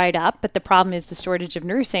money has dried up. But the problem is the shortage of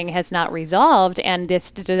nursing has not resolved, and this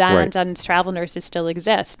demand on travel nurses still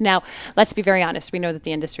exists. Now, let's be very honest. We know that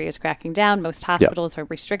the industry is cracking down. Most hospitals are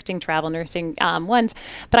restricting travel nursing ones.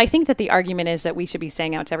 But I think that the argument is that we should be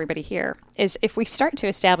saying out to everybody here is if we start to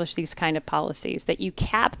establish these kind of policies, that you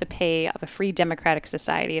cap the pay of a free democratic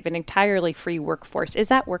society, of an entirely free workforce, is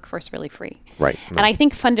that workforce really free? Right. No. And I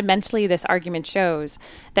think fundamentally this argument shows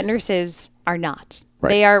that nurses are not. Right.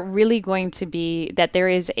 They are really going to be, that there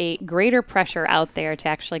is a greater pressure out there to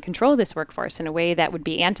actually control this workforce in a way that would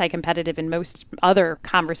be anti-competitive in most other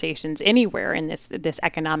conversations anywhere in this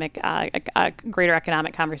economic, greater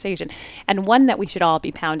economic conversation. And one that we should all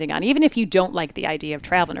be pounding on, even if you don't like the idea of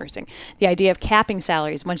travel nursing, the idea of capping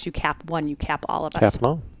salaries. Once you cap one, you cap all of us. Cap them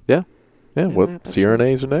all. Yeah. What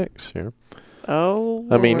CRNAs are next? Yeah. Oh,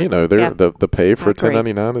 I mean, the pay for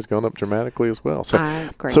 1099 has gone up dramatically as well. So, I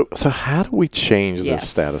agree. So how do we change this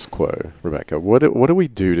status quo, Rebecca? What do we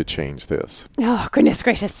do to change this? Oh, goodness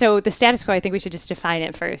gracious. So the status quo, I think we should just define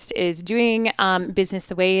it first, is doing business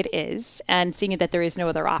the way it is and seeing that there is no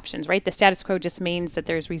other options, right? The status quo just means that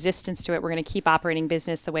there's resistance to it. We're going to keep operating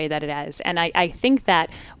business the way that it is. And I think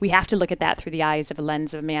that we have to look at that through the eyes of a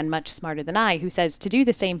lens of a man much smarter than I who says to do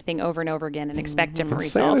the same thing over and over again and expect different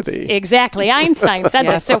results. Insanity. Exactly. Einstein said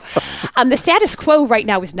Yes. this. So the status quo right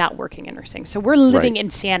now is not working in nursing. So we're living Right.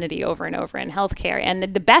 insanity over and over in healthcare. And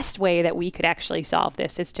the best way that we could actually solve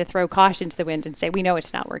this is to throw caution to the wind and say, we know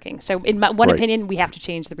it's not working. So in my one Right. opinion, we have to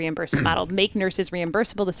change the reimbursement model, make nurses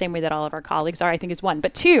reimbursable the same way that all of our colleagues are, I think is one.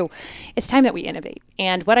 But two, it's time that we innovate.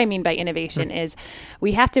 And what I mean by innovation is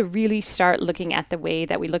we have to really start looking at the way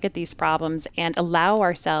that we look at these problems and allow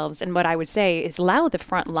ourselves, and what I would say is allow the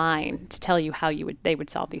front line to tell you how they would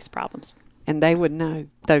solve these problems. And they would know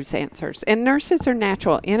those answers. And nurses are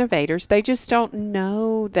natural innovators. They just don't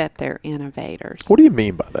know that they're innovators. What do you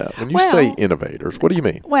mean by that? When you say Well- innovators, what do you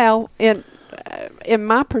mean? Well, in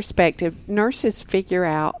my perspective, nurses figure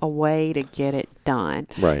out a way to get it done.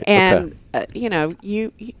 Right, And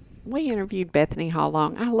we interviewed Bethany Hall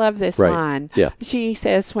Long. I love this Right, line. yeah. She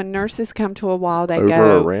says when nurses come to a wall, they Over,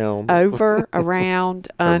 go around. over, around,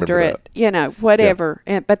 I remember under it, whatever.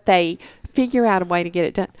 But they figure out a way to get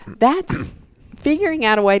it done. That's figuring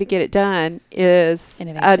out a way to get it done is a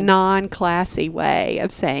Innovation. non-classy way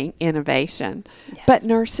of saying innovation. Yes. But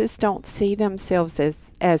nurses don't see themselves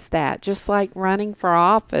as that. Just like running for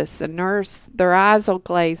office, a nurse, their eyes will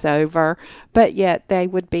glaze over, but yet they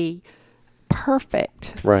would be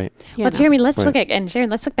perfect. Right. you Well, know. Jeremy, let's Right. look at, and Sharon,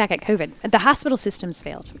 let's look back at COVID. The hospital systems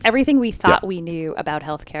failed. Everything we thought Yeah. we knew about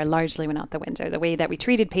healthcare largely went out the window. The way that we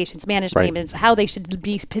treated patients, managed Right. payments, how they should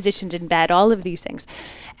be positioned in bed, all of these things.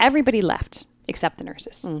 Everybody left except the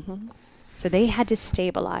nurses. Mm-hmm. So they had to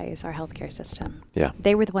stabilize our healthcare system. Yeah.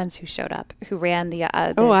 They were the ones who showed up, who ran the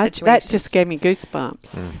that situations. just gave me goosebumps.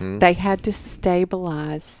 Mm-hmm. They had to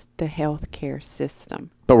stabilize the healthcare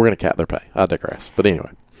system. But we're going to cap their pay. I digress. But anyway.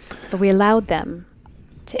 But we allowed them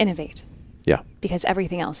to innovate. Yeah. Because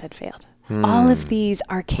everything else had failed. All of these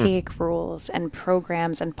archaic rules and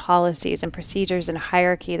programs and policies and procedures and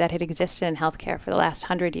hierarchy that had existed in healthcare for the last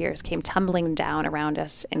 100 years came tumbling down around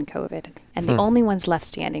us in COVID. And the only ones left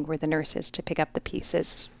standing were the nurses to pick up the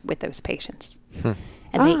pieces with those patients.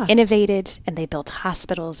 And they innovated, and they built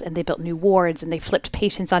hospitals, and they built new wards, and they flipped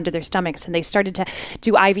patients onto their stomachs, and they started to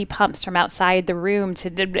do IV pumps from outside the room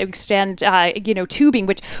to extend, tubing,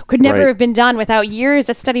 which could never Right. have been done without years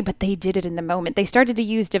of study, but they did it in the moment. They started to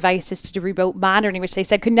use devices to do remote monitoring, which they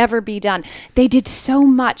said could never be done. They did so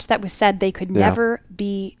much that was said they could Yeah. never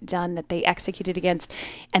be done, that they executed against,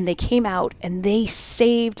 and they came out and they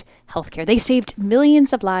saved healthcare. They saved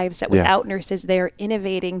millions of lives that Yeah. without nurses, they're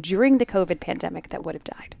innovating during the COVID pandemic that would have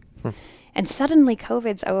died. And suddenly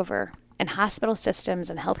COVID's over, and hospital systems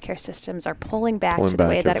and healthcare systems are pulling back to the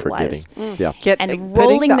way that it was. Yeah. Putting And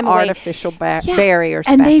rolling the them away. artificial Yeah. barriers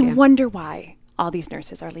And back they in. wonder why all these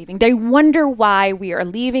nurses are leaving. They wonder why we are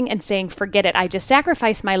leaving and saying, forget it. I just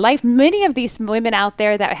sacrificed my life. Many of these women out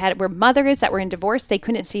there that were mothers that were in divorce, they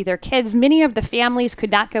couldn't see their kids. Many of the families could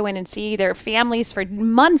not go in and see their families for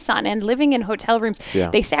months on end, living in hotel rooms. Yeah.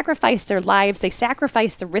 They sacrificed their lives. They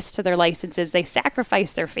sacrificed the risk to their licenses. They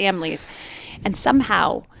sacrificed their families. And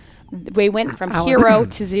somehow they went from hero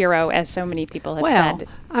to zero, as so many people have Well, said.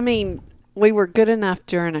 I mean, we were good enough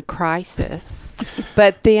during a crisis,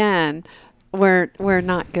 but then we're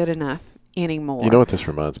not good enough anymore. You know what this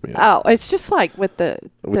reminds me of? Oh, it's just like with the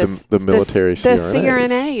military the CRNAs.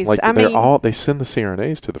 CRNAs. Like I mean, they send the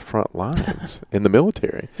CRNAs to the front lines in the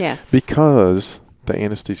military. Yes. Because the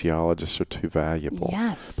anesthesiologists are too valuable.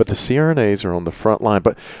 Yes. But the CRNAs are on the front line.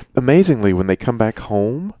 But amazingly, when they come back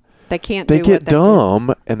home, they can't. they do get what they do.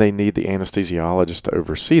 dumb and they need the anesthesiologist to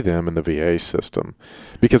oversee them in the VA system.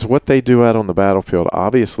 Because what they do out on the battlefield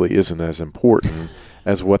obviously isn't as important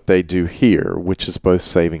as what they do here, which is both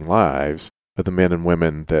saving lives of the men and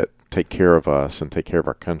women that take care of us and take care of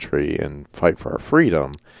our country and fight for our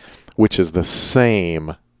freedom, which is the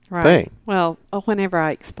same Right. thing. Well, whenever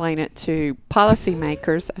I explain it to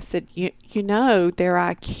policymakers, I said, you know, their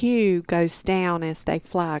IQ goes down as they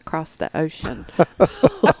fly across the ocean.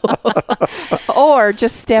 Or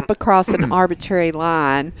just step across an arbitrary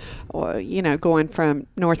line, or, going from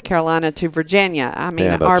North Carolina to Virginia. I mean,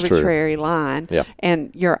 Yeah, an that's true. arbitrary line. Yep.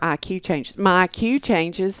 And your IQ changes. My IQ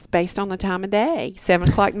changes based on the time of day. 7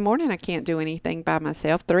 o'clock in the morning, I can't do anything by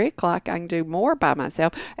myself. 3 o'clock, I can do more by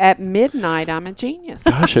myself. At midnight, I'm a genius.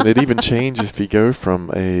 Gosh, and it even changes if you go from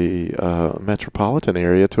a metropolitan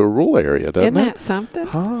area to a rural area, doesn't Isn't it? that something?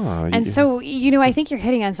 And so, I think you're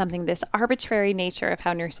hitting on something, this arbitrary nature of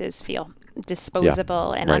how nurses feel.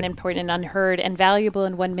 Disposable and right. unimportant and unheard and valuable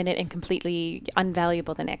in 1 minute and completely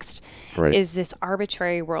unvaluable the next Right. is this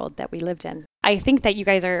arbitrary world that we lived in. I think that you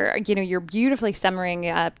guys are, you're beautifully summarizing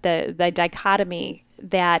the dichotomy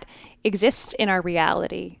that exists in our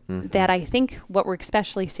reality that I think what we're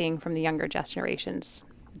especially seeing from the younger generations,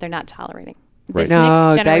 they're not tolerating. This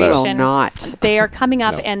No, next they will generation, not. they are coming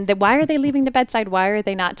up, No. and why are they leaving the bedside? Why are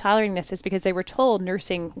they not tolerating this? Is because they were told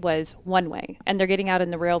nursing was one way, and they're getting out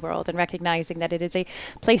in the real world and recognizing that it is a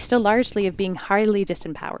place still largely of being highly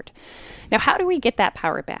disempowered. Now, how do we get that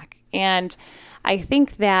power back? And I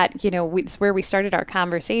think that, it's where we started our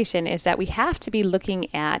conversation, is that we have to be looking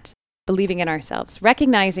at believing in ourselves,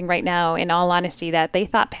 recognizing right now, in all honesty, that they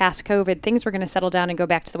thought past COVID things were going to settle down and go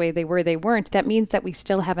back to the way they were. They weren't. That means that we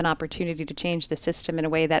still have an opportunity to change the system in a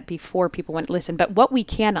way that before people wouldn't listen. But what we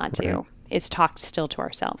cannot do is talk still to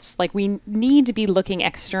ourselves. Like, we need to be looking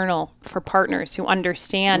external for partners who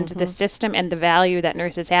understand the system and the value that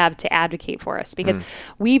nurses have to advocate for us. Because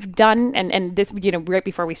we've done, and this, right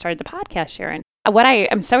before we started the podcast, Sharon, what I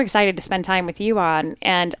am so excited to spend time with you on,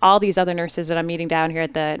 and all these other nurses that I'm meeting down here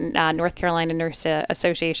at the North Carolina Nurse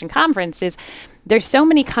Association conference, is there's so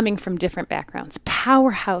many coming from different backgrounds,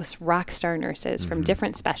 powerhouse rock star nurses from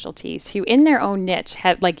different specialties who in their own niche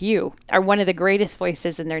have, like you, are one of the greatest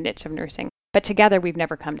voices in their niche of nursing. But together, we've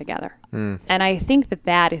never come together. And I think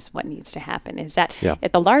that is what needs to happen, is that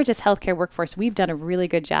at the largest healthcare workforce, we've done a really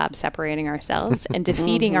good job separating ourselves and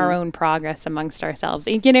defeating our own progress amongst ourselves.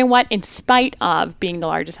 And you know what? In spite of being the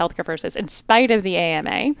largest healthcare forces, in spite of the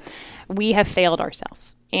AMA, we have failed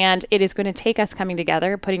ourselves. And it is going to take us coming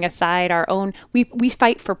together, putting aside our own, we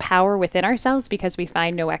fight for power within ourselves because we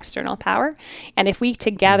find no external power. And if we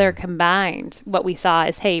together combined, what we saw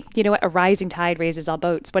is, hey, you know what? A rising tide raises all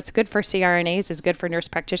boats. What's good for CRNAs is good for nurse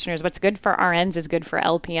practitioners. What's good for RNs is good for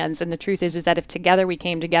LPNs. And the truth is that if together we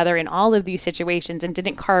came together in all of these situations and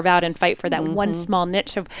didn't carve out and fight for that one small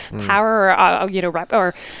niche of power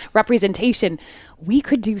or representation, we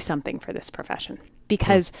could do something for this profession.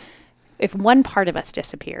 Because if one part of us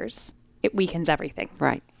disappears, it weakens everything.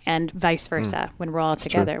 Right. And vice versa. When we're all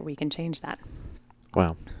together, we can change that.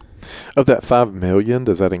 Wow. Of that 5 million,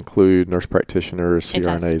 does that include nurse practitioners, It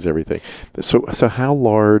does. CRNAs, everything? So how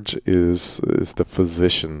large is the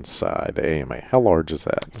physician side, the AMA? How large is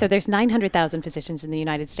that? So there's 900,000 physicians in the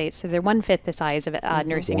United States. So they're 1/5 the size of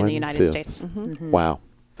nursing in the United 1/5. States. Wow.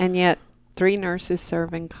 And yet, 3 nurses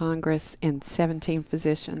serve in Congress and 17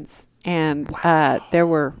 physicians. And there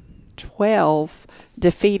were 12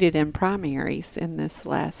 defeated in primaries in this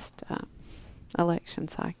last election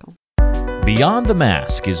cycle. Beyond the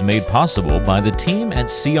Mask is made possible by the team at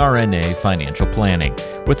CRNA Financial Planning.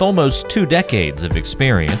 With almost 2 decades of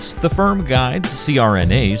experience, the firm guides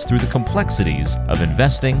CRNAs through the complexities of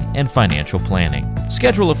investing and financial planning.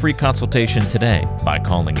 Schedule a free consultation today by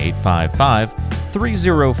calling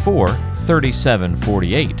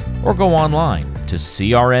 855-304-3748 or go online to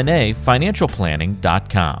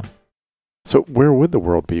crnafinancialplanning.com. So where would the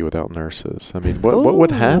world be without nurses? I mean, what would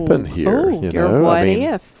happen here? What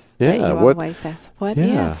if? Yeah, that you always ask. What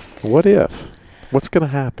if? What if? What's going to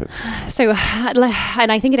happen? So,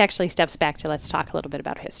 and I think it actually steps back to, let's talk a little bit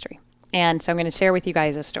about history. And so I'm going to share with you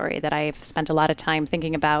guys a story that I've spent a lot of time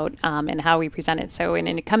thinking about and how we present it. So, and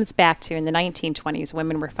it comes back to in the 1920s,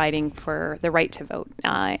 women were fighting for the right to vote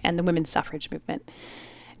and the women's suffrage movement.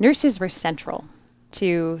 Nurses were central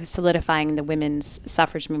to solidifying the women's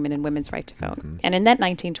suffrage movement and women's right to vote. And in that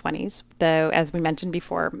 1920s, though, as we mentioned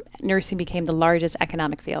before, nursing became the largest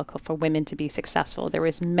economic vehicle for women to be successful. There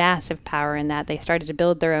was massive power in that. They started to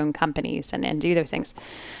build their own companies and do those things.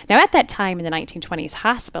 Now, at that time in the 1920s,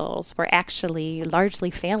 hospitals were actually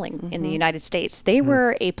largely failing in the United States. They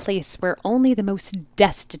were a place where only the most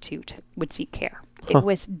destitute would seek care. It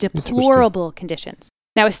was deplorable conditions.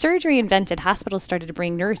 Now, as surgery invented, hospitals started to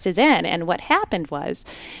bring nurses in, and what happened was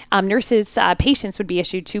patients would be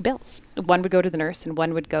issued 2 bills. One would go to the nurse, and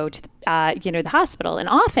one would go to the hospital, and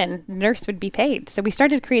often the nurse would be paid. So we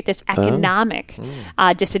started to create this economic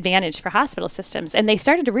disadvantage for hospital systems, and they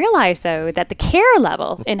started to realize, though, that the care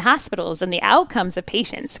level in hospitals and the outcomes of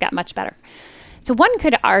patients got much better. So one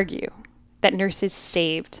could argue that nurses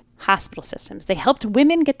saved hospital systems. They helped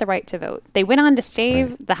women get the right to vote. They went on to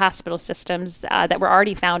save the hospital systems that were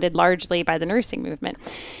already founded largely by the nursing movement.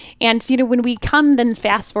 And, when we come then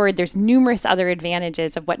fast forward, there's numerous other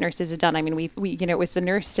advantages of what nurses have done. I mean, we it was the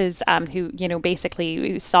nurses who,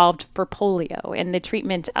 basically solved for polio and the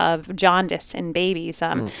treatment of jaundice in babies.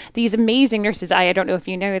 These amazing nurses, I don't know if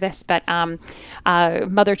you know this, but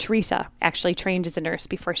Mother Teresa actually trained as a nurse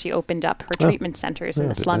before she opened up her treatment centers in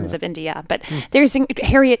the slums of India. But there's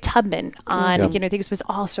Harriet Tubman on, things was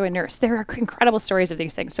also a nurse. There are incredible stories of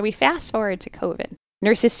these things. So we fast forward to COVID.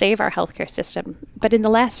 Nurses save our healthcare system, but in the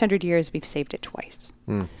last 100 years, we've saved it twice.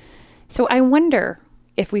 So I wonder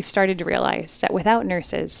if we've started to realize that without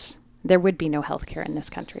nurses, there would be no healthcare in this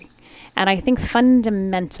country. And I think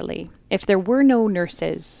fundamentally, if there were no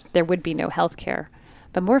nurses, there would be no healthcare.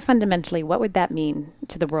 But more fundamentally, what would that mean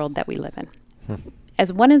to the world that we live in?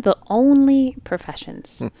 As one of the only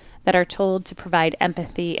professions that are told to provide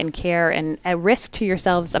empathy and care and a risk to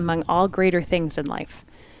yourselves among all greater things in life,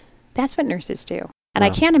 that's what nurses do. And I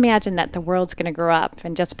can't imagine that the world's going to grow up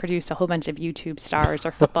and just produce a whole bunch of YouTube stars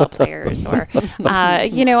or football players or,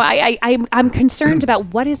 I'm concerned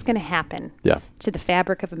about what is going to happen to the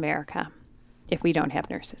fabric of America if we don't have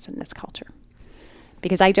nurses in this culture.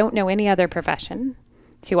 Because I don't know any other profession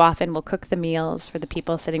who often will cook the meals for the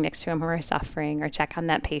people sitting next to him who are suffering, or check on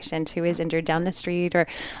that patient who is injured down the street, or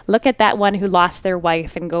look at that one who lost their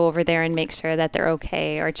wife and go over there and make sure that they're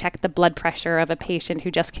okay, or check the blood pressure of a patient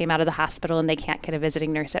who just came out of the hospital and they can't get a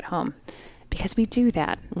visiting nurse at home. Because we do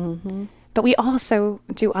that. Mm-hmm. But we also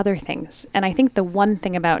do other things. And I think the one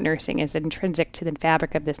thing about nursing is intrinsic to the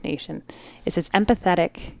fabric of this nation is it's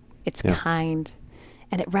empathetic, it's kind,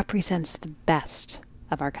 and it represents the best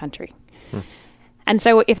of our country. And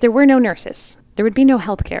so if there were no nurses, there would be no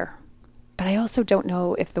health care. But I also don't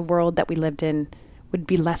know if the world that we lived in would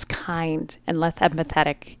be less kind and less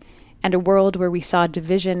empathetic, and a world where we saw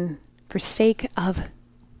division for sake of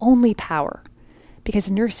only power. Because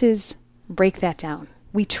nurses break that down.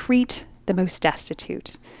 We treat the most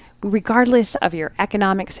destitute. Regardless of your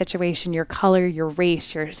economic situation, your color, your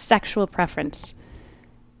race, your sexual preference,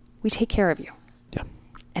 we take care of you. Yeah.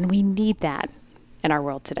 And we need that in our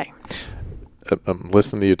world today. I'm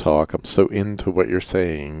listening to you talk. I'm so into what you're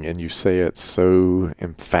saying, and you say it so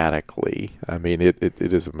emphatically. I mean, it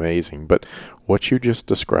is amazing. But what you just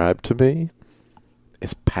described to me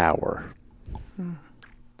is power.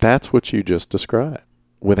 That's what you just described.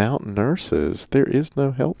 Without nurses, there is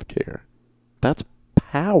no health care. That's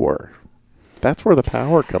power. That's where the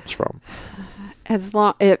power comes from. As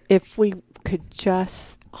long if we could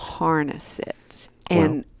just harness it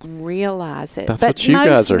and realize it. That's what you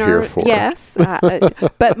guys are here for. Yes,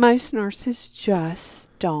 but most nurses just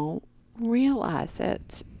don't realize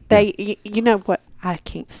it. They, you know what? I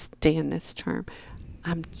can't stand this term.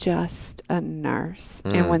 I'm just a nurse.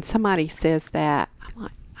 And when somebody says that, I'm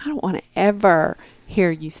like, I don't want to ever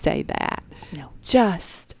hear you say that. No.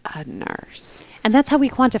 Just a nurse. And that's how we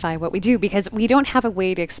quantify what we do, because we don't have a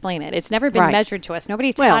way to explain it. It's never been measured to us.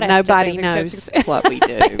 Nobody taught us. Nobody knows what we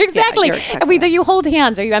do. Exactly. Yeah, Either you hold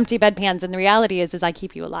hands or you empty bedpans, and the reality is I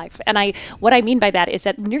keep you alive. And what I mean by that is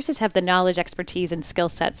that nurses have the knowledge, expertise, and skill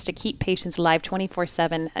sets to keep patients alive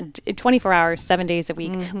 24/7, 24 hours, 7 days a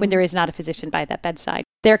week when there is not a physician by that bedside.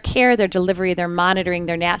 Their care, their delivery, their monitoring,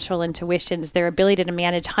 their natural intuitions, their ability to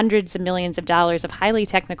manage hundreds of millions of dollars of highly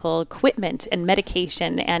technical equipment and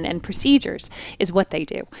medication and procedures is what they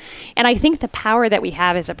do. And I think the power that we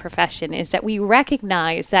have as a profession is that we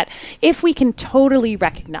recognize that if we can totally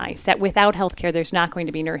recognize that without healthcare there's not going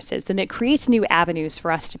to be nurses, then it creates new avenues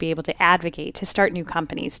for us to be able to advocate, to start new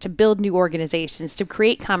companies, to build new organizations, to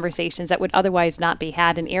create conversations that would otherwise not be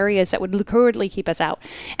had in areas that would currently keep us out.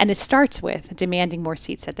 And it starts with demanding more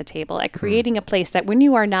seats at the table, at creating a place that when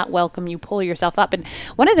you are not welcome, you pull yourself up. And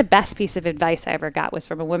one of the best pieces of advice I ever got was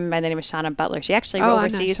from a woman by the name of Shauna Butler. She actually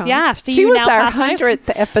oversees. Yeah, she was our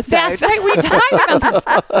 100th episode. That's right. We talked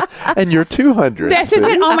about this. And you're 200. This is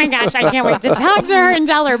it. Oh my gosh, I can't wait to talk to her and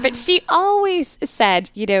tell her. But she always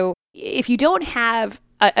said, if you don't have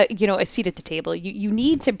a seat at the table, you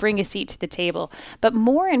need to bring a seat to the table. But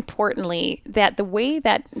more importantly, that the way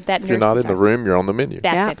that if you're not in the room, you're on the menu.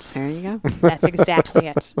 That's it. There you go. That's exactly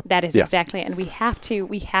it. That is exactly it. And we have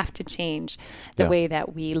to change the way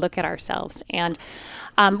that we look at ourselves. And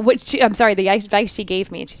the advice she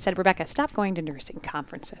gave me, and she said, Rebecca, stop going to nursing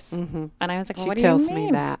conferences. Mm-hmm. And I was like, well, what do you mean? She tells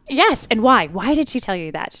me that. Yes. And why? Why did she tell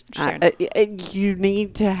you that, Sharon? You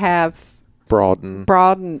need to have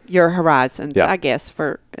broaden your horizons, I guess,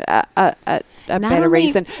 for a better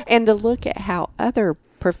reason, and to look at how other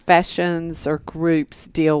professions or groups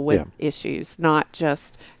deal with issues, not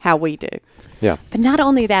just how we do. Yeah. But not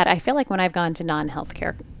only that, I feel like when I've gone to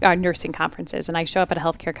non-healthcare nursing conferences, and I show up at a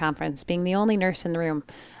healthcare conference, being the only nurse in the room,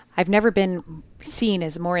 I've never been seen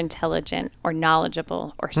as more intelligent or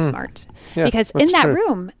knowledgeable or smart. Yeah, because in that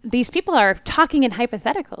room, these people are talking in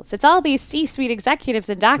hypotheticals. It's all these C-suite executives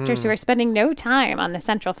and doctors who are spending no time on the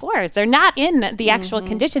central floors. They're not in the actual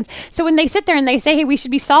conditions. So when they sit there and they say, hey, we should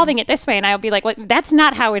be solving it this way, and I'll be like, well, that's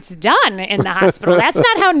not how it's done in the hospital. That's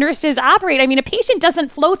not how nurses operate. I mean, a patient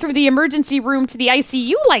doesn't flow through the emergency room to the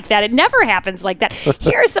ICU like that. It never happens like that.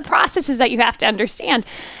 Here's the processes that you have to understand.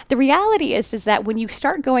 The reality is that when you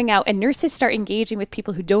start going out and nurses start engaging with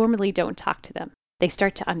people who normally don't talk to them, they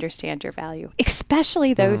start to understand your value,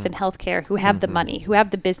 especially those in healthcare who have the money, who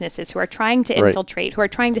have the businesses, who are trying to infiltrate, who are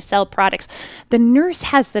trying to sell products. The nurse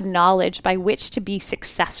has the knowledge by which to be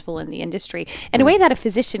successful in the industry in a way that a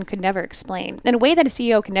physician could never explain, in a way that a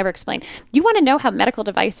CEO can never explain. You want to know how medical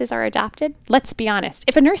devices are adopted? Let's be honest.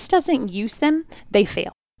 If a nurse doesn't use them, they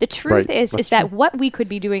fail. The truth is that what we could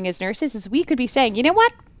be doing as nurses is we could be saying, you know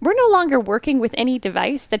what? We're no longer working with any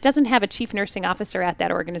device that doesn't have a chief nursing officer at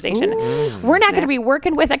that organization. We're not going to be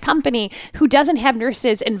working with a company who doesn't have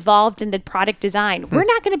nurses involved in the product design. We're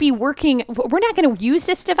not going to use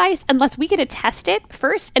this device unless we get to test it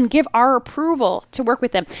first and give our approval to work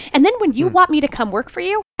with them. And then when you want me to come work for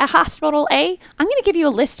you at Hospital A, I'm going to give you a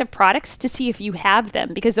list of products to see if you have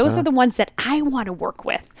them, because those are the ones that I want to work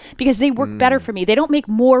with because they work better for me. They don't make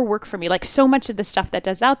more work for me like so much of the stuff that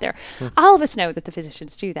does out there. All of us know that the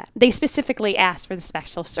physicians do that. They specifically ask for the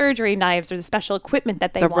special surgery knives or the special equipment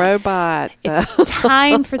that they want. The robot. It's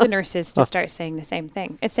time for the nurses to start saying the same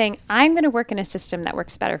thing. It's saying, I'm going to work in a system that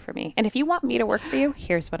works better for me. And if you want me to work for you,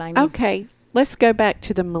 here's what I need. Okay, let's go back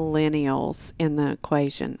to the millennials in the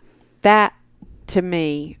equation. That, to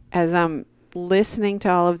me, as I'm listening to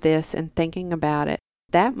all of this and thinking about it,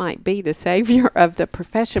 that might be the savior of the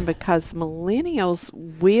profession, because millennials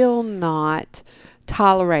will not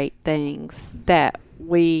tolerate things that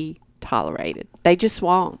we tolerated. They just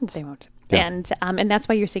won't. They won't. Yeah. And that's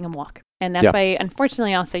why you're seeing them walk. And that's why,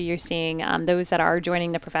 unfortunately, also you're seeing those that are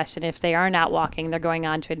joining the profession, if they are not walking, they're going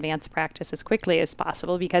on to advanced practice as quickly as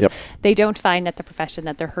possible because they don't find that the profession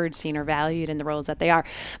that they're heard, seen, or valued in the roles that they are.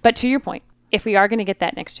 But to your point, if we are going to get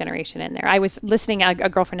that next generation in there, I was listening, a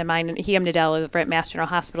girlfriend of mine, Hiam Nadell over at Mass General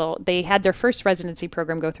Hospital, they had their first residency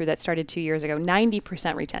program go through that started 2 years ago.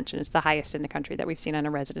 90% retention is the highest in the country that we've seen on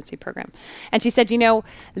a residency program. And she said,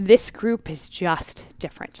 this group is just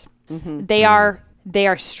different. They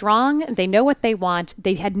are strong. They know what they want.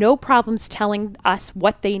 They had no problems telling us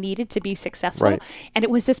what they needed to be successful. Right. And it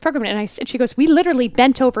was this program. And she goes, we literally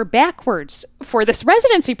bent over backwards for this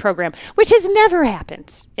residency program, which has never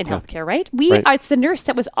happened in healthcare, right? It's the nurse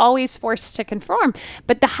that was always forced to conform.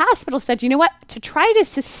 But the hospital said, you know what? To try to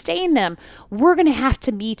sustain them, we're going to have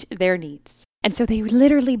to meet their needs. And so they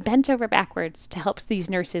literally bent over backwards to help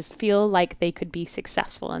these nurses feel like they could be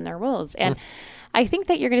successful in their roles. And I think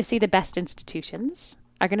that you're going to see the best institutions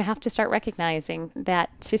are going to have to start recognizing that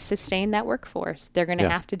to sustain that workforce, they're going to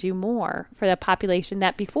have to do more for the population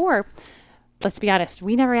that before, let's be honest,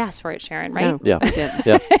 we never asked for it, Sharon, right? No,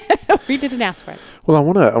 we didn't ask for it. Well, I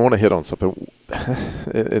want to hit on something,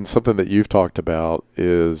 and something that you've talked about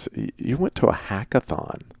is you went to a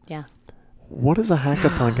hackathon. Yeah. What does a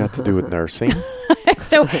hackathon got to do with nursing?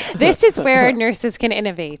 So this is where nurses can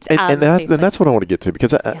innovate. And that's what I want to get to,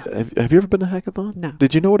 because have you ever been to a hackathon? No.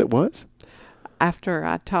 Did you know what it was? After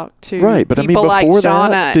I talked to but people before like Shauna,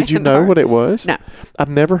 that, did you know what it was? No. I've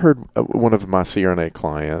never heard one of my CRNA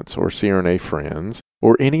clients or CRNA friends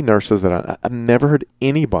or any nurses that I've never heard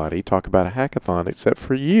anybody talk about a hackathon except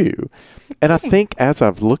for you. And I think as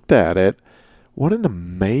I've looked at it, what an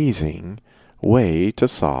amazing way to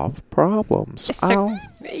solve problems. So,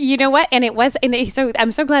 you know what? And it was, so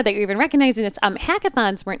I'm so glad that you're even recognizing this.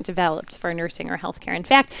 Hackathons weren't developed for nursing or healthcare. In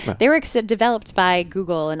fact, they were developed by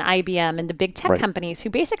Google and IBM and the big tech companies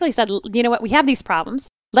who basically said, you know what, we have these problems.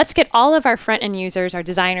 Let's get all of our front-end users, our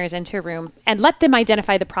designers, into a room and let them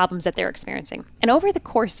identify the problems that they're experiencing. And over the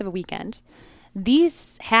course of a weekend,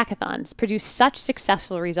 these hackathons produce such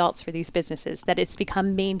successful results for these businesses that it's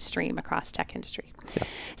become mainstream across tech industry. Yeah.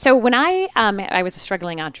 So when I was a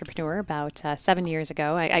struggling entrepreneur about 7 years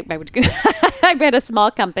ago, I had a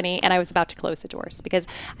small company and I was about to close the doors because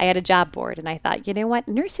I had a job board and I thought, you know what,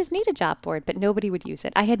 nurses need a job board, but nobody would use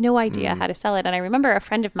it. I had no idea how to sell it. And I remember a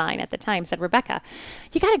friend of mine at the time said, Rebecca,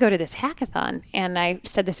 you got to go to this hackathon. And I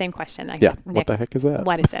said the same question. I said, what the heck is that?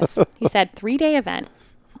 What is this? He said, 3-day event.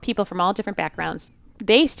 People from all different backgrounds,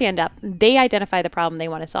 they stand up, they identify the problem they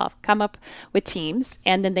want to solve, come up with teams,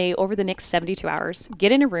 and then they, over the next 72 hours,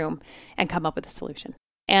 get in a room and come up with a solution.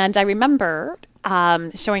 And I remember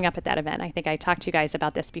showing up at that event. I think I talked to you guys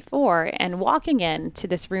about this before, and walking into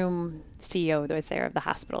this room, CEO that was there of the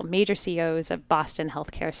hospital, major CEOs of Boston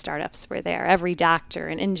healthcare startups were there, every doctor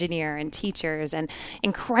and engineer and teachers and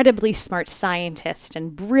incredibly smart scientists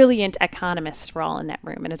and brilliant economists were all in that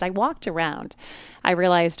room. And as I walked around, I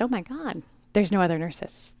realized, oh my God, there's no other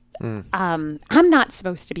nurses. I'm not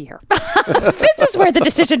supposed to be here. This is where the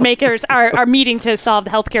decision makers are meeting to solve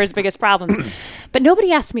healthcare's biggest problems. But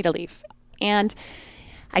nobody asked me to leave. And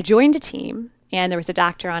I joined a team, And there was a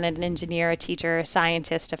doctor on it, an engineer, a teacher, a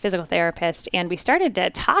scientist, a physical therapist. And we started to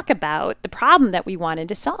talk about the problem that we wanted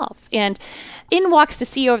to solve. And in walks the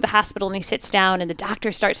CEO of the hospital, and he sits down, and the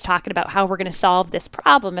doctor starts talking about how we're going to solve this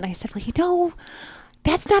problem. And I said, well,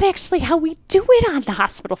 that's not actually how we do it on the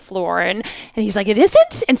hospital floor. And he's like, it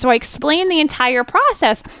isn't? And so I explained the entire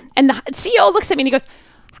process. And the CEO looks at me and he goes,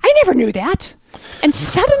 I never knew that. And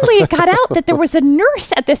suddenly it got out that there was a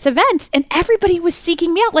nurse at this event and everybody was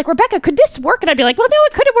seeking me out. Like, Rebecca, could this work? And I'd be like, well, no,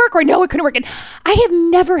 it couldn't work, or no, it couldn't work. And I have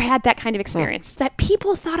never had that kind of experience, that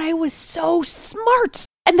people thought I was so smart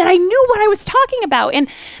and that I knew what I was talking about. And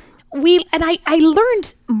I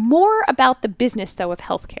learned more about the business, though, of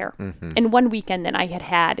healthcare in one weekend than I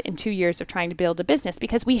had in 2 years of trying to build a business,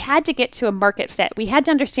 because we had to get to a market fit. We had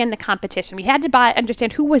to understand the competition. We had to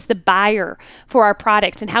understand who was the buyer for our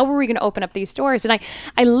product and how were we going to open up these doors. And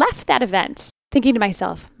I left that event thinking to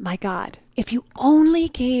myself, my God, if you only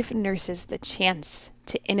gave nurses the chance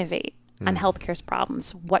to innovate on healthcare's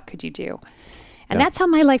problems, what could you do? And that's how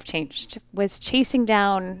my life changed, was chasing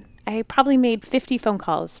down. I probably made 50 phone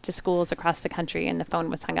calls to schools across the country, and the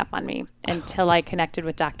phone was hung up on me until I connected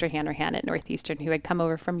with Dr. Hanrahan at Northeastern, who had come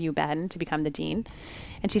over from UBenn to become the dean.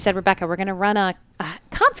 And she said, Rebecca, we're going to run a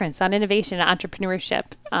conference on innovation and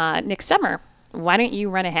entrepreneurship next summer. Why don't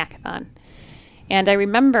you run a hackathon? And I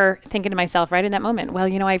remember thinking to myself right in that moment, well,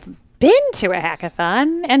 I've been to a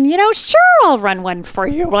hackathon and, sure, I'll run one for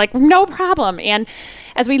you. Like, no problem. And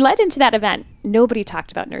as we led into that event, nobody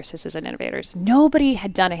talked about nurses as innovators. Nobody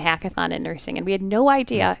had done a hackathon in nursing, and we had no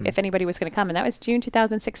idea if anybody was going to come. And that was June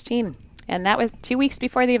 2016. And that was 2 weeks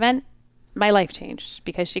before the event. My life changed,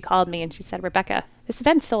 because she called me and she said, Rebecca, this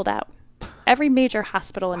event's sold out. Every major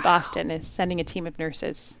hospital in Boston is sending a team of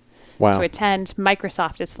nurses to attend.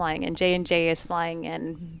 Microsoft is flying in, J&J is flying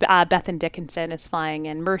in, Beth and Dickinson is flying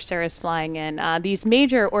in, Mercer is flying in. These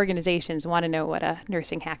major organizations want to know what a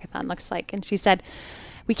nursing hackathon looks like. And she said,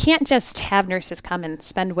 we can't just have nurses come and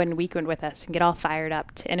spend 1 weekend with us and get all fired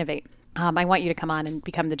up to innovate. I want you to come on and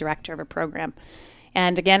become the director of a program.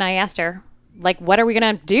 And again, I asked her, what are we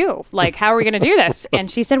going to do? How are we going to do this? And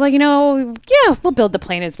she said, well, we'll build the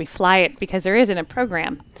plane as we fly it, because there isn't a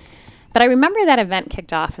program. But I remember that event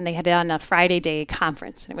kicked off, and they had done a Friday day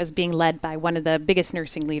conference, and it was being led by one of the biggest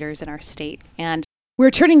nursing leaders in our state. And we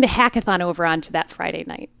were turning the hackathon over onto that Friday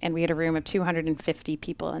night, and we had a room of 250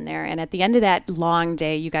 people in there. And at the end of that long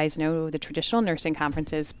day, you guys know the traditional nursing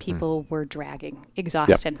conferences, people were dragging,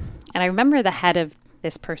 exhausted. Yep. And I remember the head of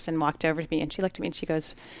this person walked over to me, and she looked at me and she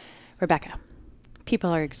goes, Rebecca, people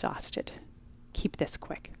are exhausted. Keep this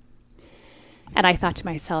quick. And I thought to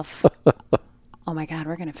myself, oh my God,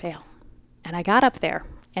 we're going to fail. And I got up there,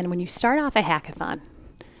 and when you start off a hackathon,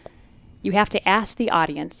 you have to ask the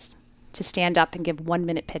audience to stand up and give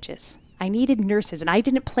 1-minute pitches. I needed nurses, and I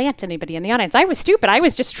didn't plant anybody in the audience. I was stupid. I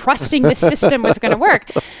was just trusting the system was going to work.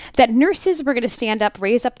 That nurses were going to stand up,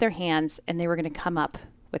 raise up their hands, and they were going to come up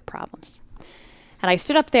with problems. And I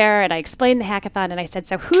stood up there and I explained the hackathon, and I said,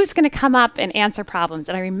 so who's going to come up and answer problems?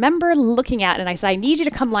 And I remember looking at it, and I said, I need you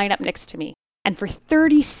to come line up next to me. And for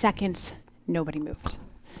 30 seconds, nobody moved.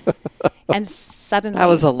 And suddenly... That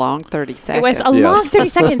was a long 30 seconds. It was a long 30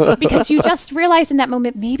 seconds, because you just realized in that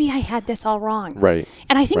moment, maybe I had this all wrong. Right.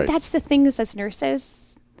 And I think that's the things as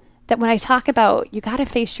nurses, that when I talk about, you got to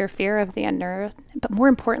face your fear of the unknown, but more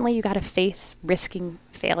importantly, you got to face risking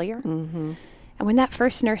failure. Mm-hmm. And when that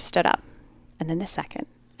first nurse stood up, and then the second,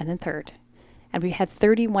 and then third, and we had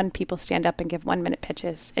 31 people stand up and give 1-minute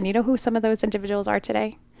pitches. And you know who some of those individuals are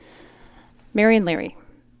today? Marion Leary,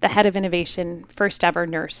 the head of innovation, first ever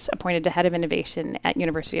nurse appointed to head of innovation at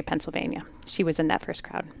University of Pennsylvania. She was in that first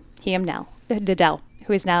crowd. Hiam Nadell,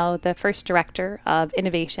 who is now the first director of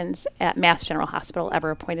innovations at Mass General Hospital ever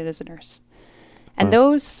appointed as a nurse. And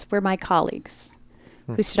those were my colleagues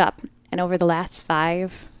who stood up. And over the last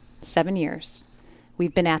 5-7 years,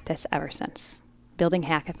 we've been at this ever since, building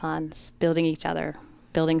hackathons, building each other,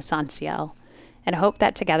 building Sanciel, and I hope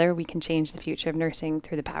that together we can change the future of nursing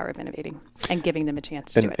through the power of innovating and giving them a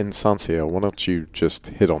chance to do it. And Sanciel, why don't you just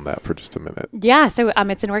hit on that for just a minute? Yeah, so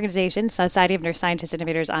it's an organization, Society of Nurse Scientists,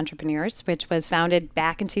 Innovators, Entrepreneurs, which was founded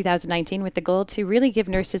back in 2019 with the goal to really give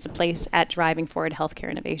nurses a place at driving forward healthcare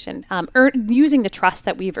innovation, using the trust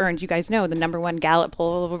that we've earned. You guys know the #1 Gallup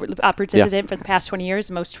poll participant for the past 20 years,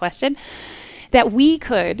 most trusted, that we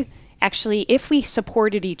could actually, if we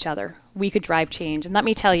supported each other, we could drive change. And let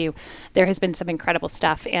me tell you, there has been some incredible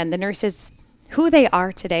stuff. And the nurses, who they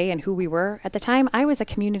are today and who we were at the time, I was a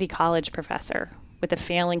community college professor with a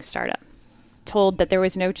failing startup, told that there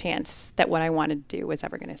was no chance that what I wanted to do was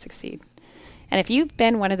ever going to succeed. And if you've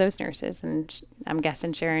been one of those nurses, and I'm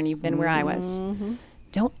guessing, Sharon, you've been where I was,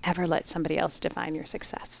 don't ever let somebody else define your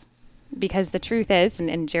success. Because the truth is,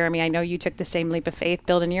 and Jeremy, I know you took the same leap of faith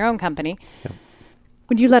building your own company. Yep.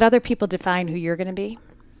 When you let other people define who you're going to be,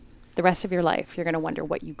 the rest of your life, you're going to wonder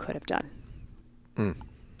what you could have done.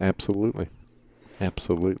 Absolutely.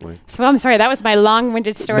 Absolutely. So I'm sorry, that was my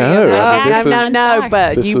long-winded story. No, No,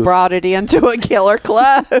 but you brought it into a killer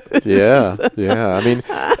close. Yeah. I mean,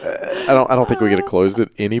 I don't think we could have closed it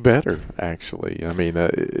any better, actually. I mean,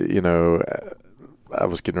 I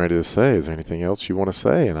was getting ready to say, is there anything else you want to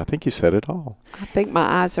say? And I think you said it all. I think my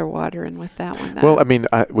eyes are watering with that one, though. Well, I mean,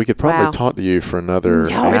 we could probably talk to you for another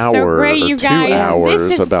hour so great, or you 2 guys.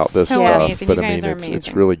 hours about this so stuff. amazing. But You I mean, guys are it's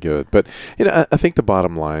amazing. really good. But I think the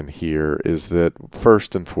bottom line here is that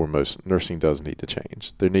first and foremost, nursing does need to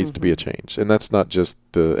change. There needs to be a change, and that's not just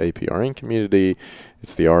the APRN community.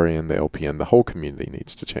 It's the RN, the LPN, the whole community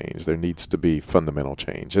needs to change. There needs to be fundamental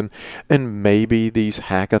change. And maybe these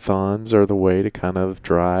hackathons are the way to kind of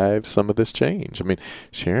drive some of this change. I mean,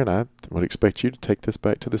 Sharon, I would expect you to take this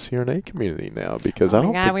back to the CRNA community now, because I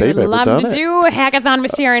don't think they've ever done it. We would love to do a hackathon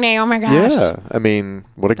with CRNA. Oh my gosh. Yeah. I mean,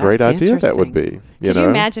 what a great idea that would be. Could you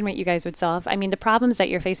imagine what you guys would solve? I mean, the problems that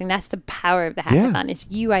you're facing, that's the power of the hackathon, is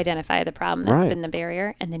you identify the problem that's been the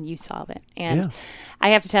barrier, and then you solve it. And I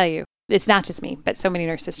have to tell you, it's not just me, but so many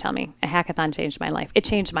nurses tell me a hackathon changed my life. It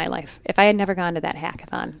changed my life. If I had never gone to that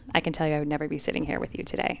hackathon, I can tell you I would never be sitting here with you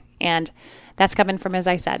today. And that's coming from, as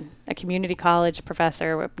I said, a community college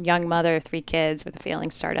professor, a young mother of 3 kids with a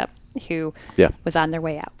failing startup who was on their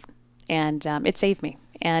way out. And it saved me.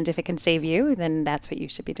 And if it can save you, then that's what you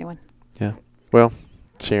should be doing. Yeah. Well,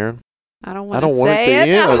 Sharon, I don't want to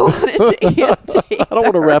say it. I don't want it to end. I don't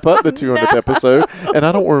want to wrap up the 200th episode, and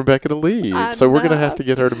I don't want Rebecca to leave. So we're going to have to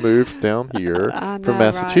get her to move down here from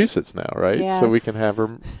Massachusetts now, right? Yes. So we can have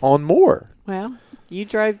her on more. Well, you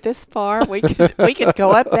drove this far. We could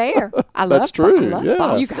go up there. That's true. Yeah.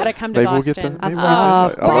 Boston. You got to come to Boston. we're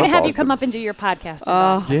going to have you come up and do your podcast in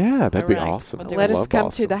Boston. Yeah, that'd be All right. awesome. We'll Let us come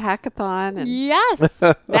Boston. to the hackathon. And Yes.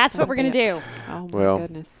 That's what we're going to do. Oh, my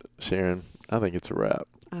goodness. Sharon, I think it's a wrap.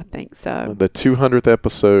 I think so. The 200th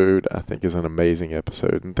episode, I think, is an amazing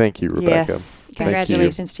episode. And thank you, Rebecca. Yes.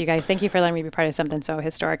 Congratulations to you guys. Thank you for letting me be part of something so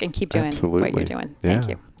historic, and keep doing what you're doing. Thank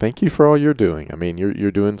you. Thank you for all you're doing. I mean,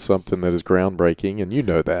 you're doing something that is groundbreaking, and you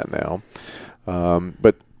know that now.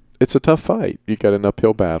 But it's a tough fight. You got an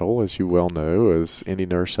uphill battle, as you well know, as any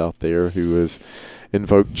nurse out there who has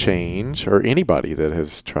invoked change, or anybody that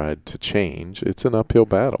has tried to change. It's an uphill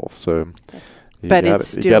battle. So. Yes. You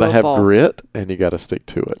got to have grit, and you got to stick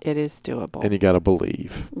to it. It is doable. And you got to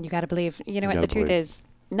believe. You got to believe. You know what? The truth is,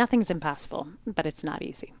 nothing's impossible, but it's not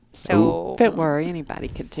easy. So if it were, anybody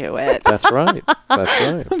could do it. That's right. That's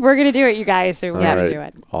right. We're going to do it, you guys. So we're going to do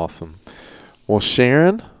it. Awesome. Well,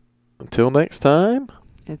 Sharon, until next time.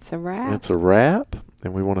 It's a wrap. It's a wrap.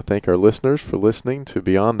 And we want to thank our listeners for listening to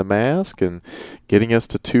Beyond the Mask and getting us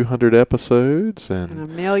to 200 episodes and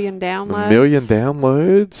 1 million downloads. 1 million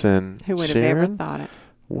downloads. And who would Sharon, have ever thought it?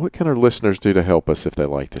 What can our listeners do to help us if they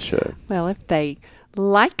like the show? Well, if they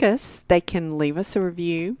like us, they can leave us a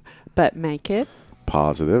review, but make it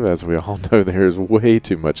positive. As we all know, there's way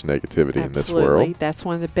too much negativity in this world. That's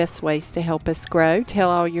one of the best ways to help us grow. Tell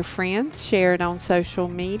all your friends. Share it on social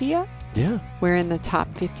media. Yeah. We're in the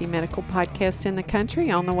top 50 medical podcasts in the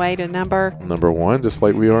country, on the way to number 1, just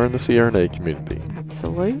like we are in the CRNA community.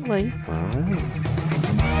 Absolutely. All right.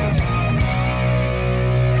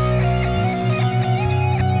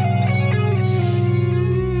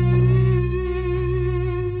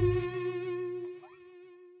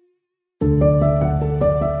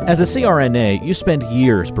 As a CRNA, you spend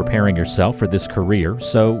years preparing yourself for this career,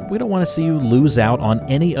 so we don't want to see you lose out on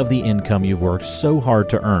any of the income you've worked so hard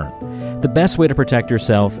to earn. The best way to protect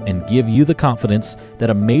yourself and give you the confidence that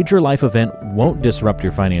a major life event won't disrupt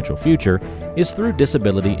your financial future is through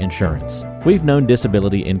disability insurance. We've known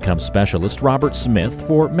disability income specialist Robert Smith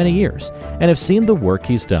for many years and have seen the work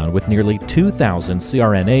he's done with nearly 2,000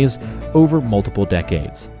 CRNAs over multiple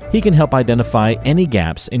decades. He can help identify any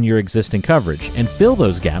gaps in your existing coverage and fill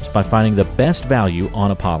those gaps by finding the best value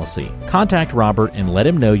on a policy. Contact Robert and let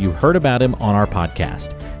him know you heard about him on our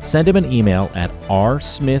podcast. Send him an email at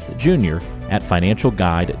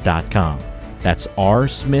rsmithjr@financialguide.com. That's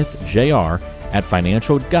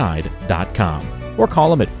rsmithjr@financialguide.com. Or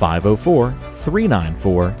call him at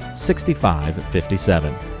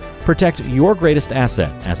 504-394-6557. Protect your greatest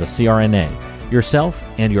asset as a CRNA, yourself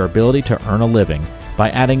and your ability to earn a living by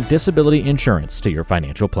adding disability insurance to your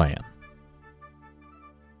financial plan.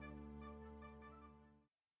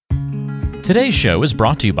 Today's show is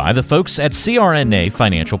brought to you by the folks at CRNA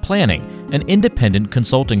Financial Planning, an independent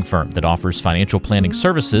consulting firm that offers financial planning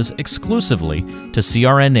services exclusively to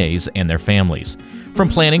CRNAs and their families. From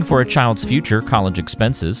planning for a child's future college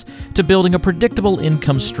expenses to building a predictable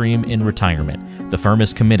income stream in retirement, the firm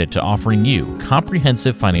is committed to offering you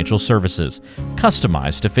comprehensive financial services,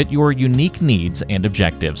 customized to fit your unique needs and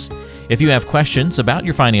objectives. If you have questions about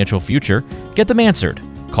your financial future, get them answered.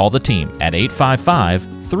 Call the team at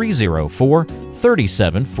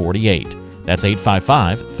 855-304-3748. That's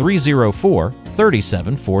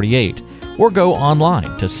 855-304-3748. Or go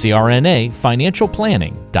online to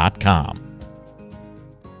crnafinancialplanning.com.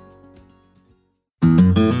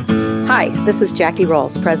 Hi, this is Jackie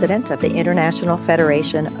Rolls, President of the International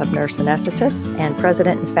Federation of Nurse Anesthetists and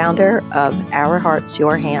President and founder of Our Hearts,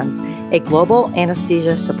 Your Hands, a global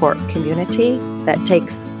anesthesia support community that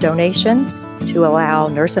takes donations to allow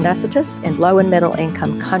nurse anesthetists in low and middle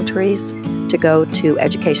income countries to go to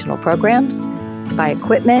educational programs, buy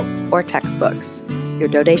equipment, or textbooks. Your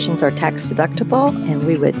donations are tax deductible, and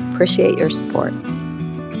we would appreciate your support.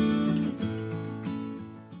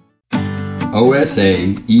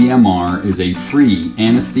 OSA EMR is a free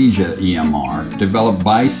anesthesia EMR developed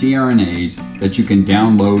by CRNAs that you can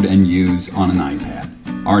download and use on an iPad.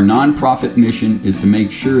 Our nonprofit mission is to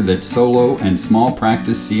make sure that solo and small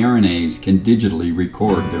practice CRNAs can digitally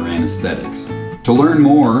record their anesthetics. To learn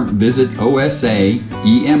more, visit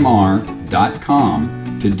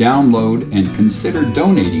osaemr.com to download and consider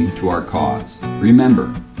donating to our cause.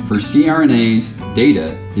 Remember, for CRNAs,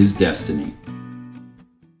 data is destiny.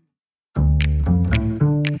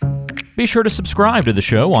 Be sure to subscribe to the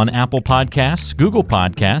show on Apple Podcasts, Google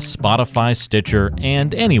Podcasts, Spotify, Stitcher,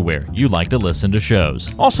 and anywhere you like to listen to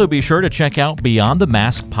shows. Also be sure to check out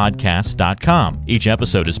BeyondTheMaskPodcast.com. Each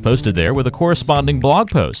episode is posted there with a corresponding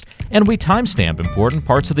blog post, and we timestamp important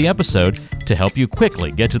parts of the episode to help you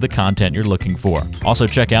quickly get to the content you're looking for. Also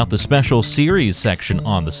check out the special series section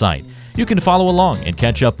on the site. You can follow along and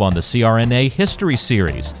catch up on the CRNA History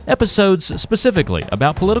Series, episodes specifically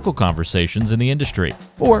about political conversations in the industry,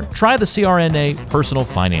 or try the CRNA Personal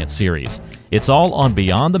Finance Series. It's all on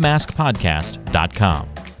BeyondTheMaskPodcast.com.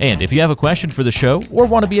 And if you have a question for the show or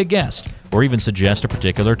want to be a guest, or even suggest a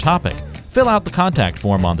particular topic, fill out the contact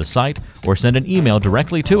form on the site or send an email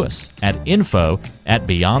directly to us at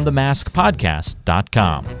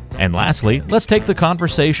info@BeyondTheMaskPodcast.com. And lastly, let's take the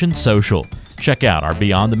conversation social. Check out our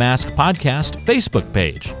Beyond the Mask podcast Facebook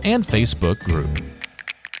page and Facebook group.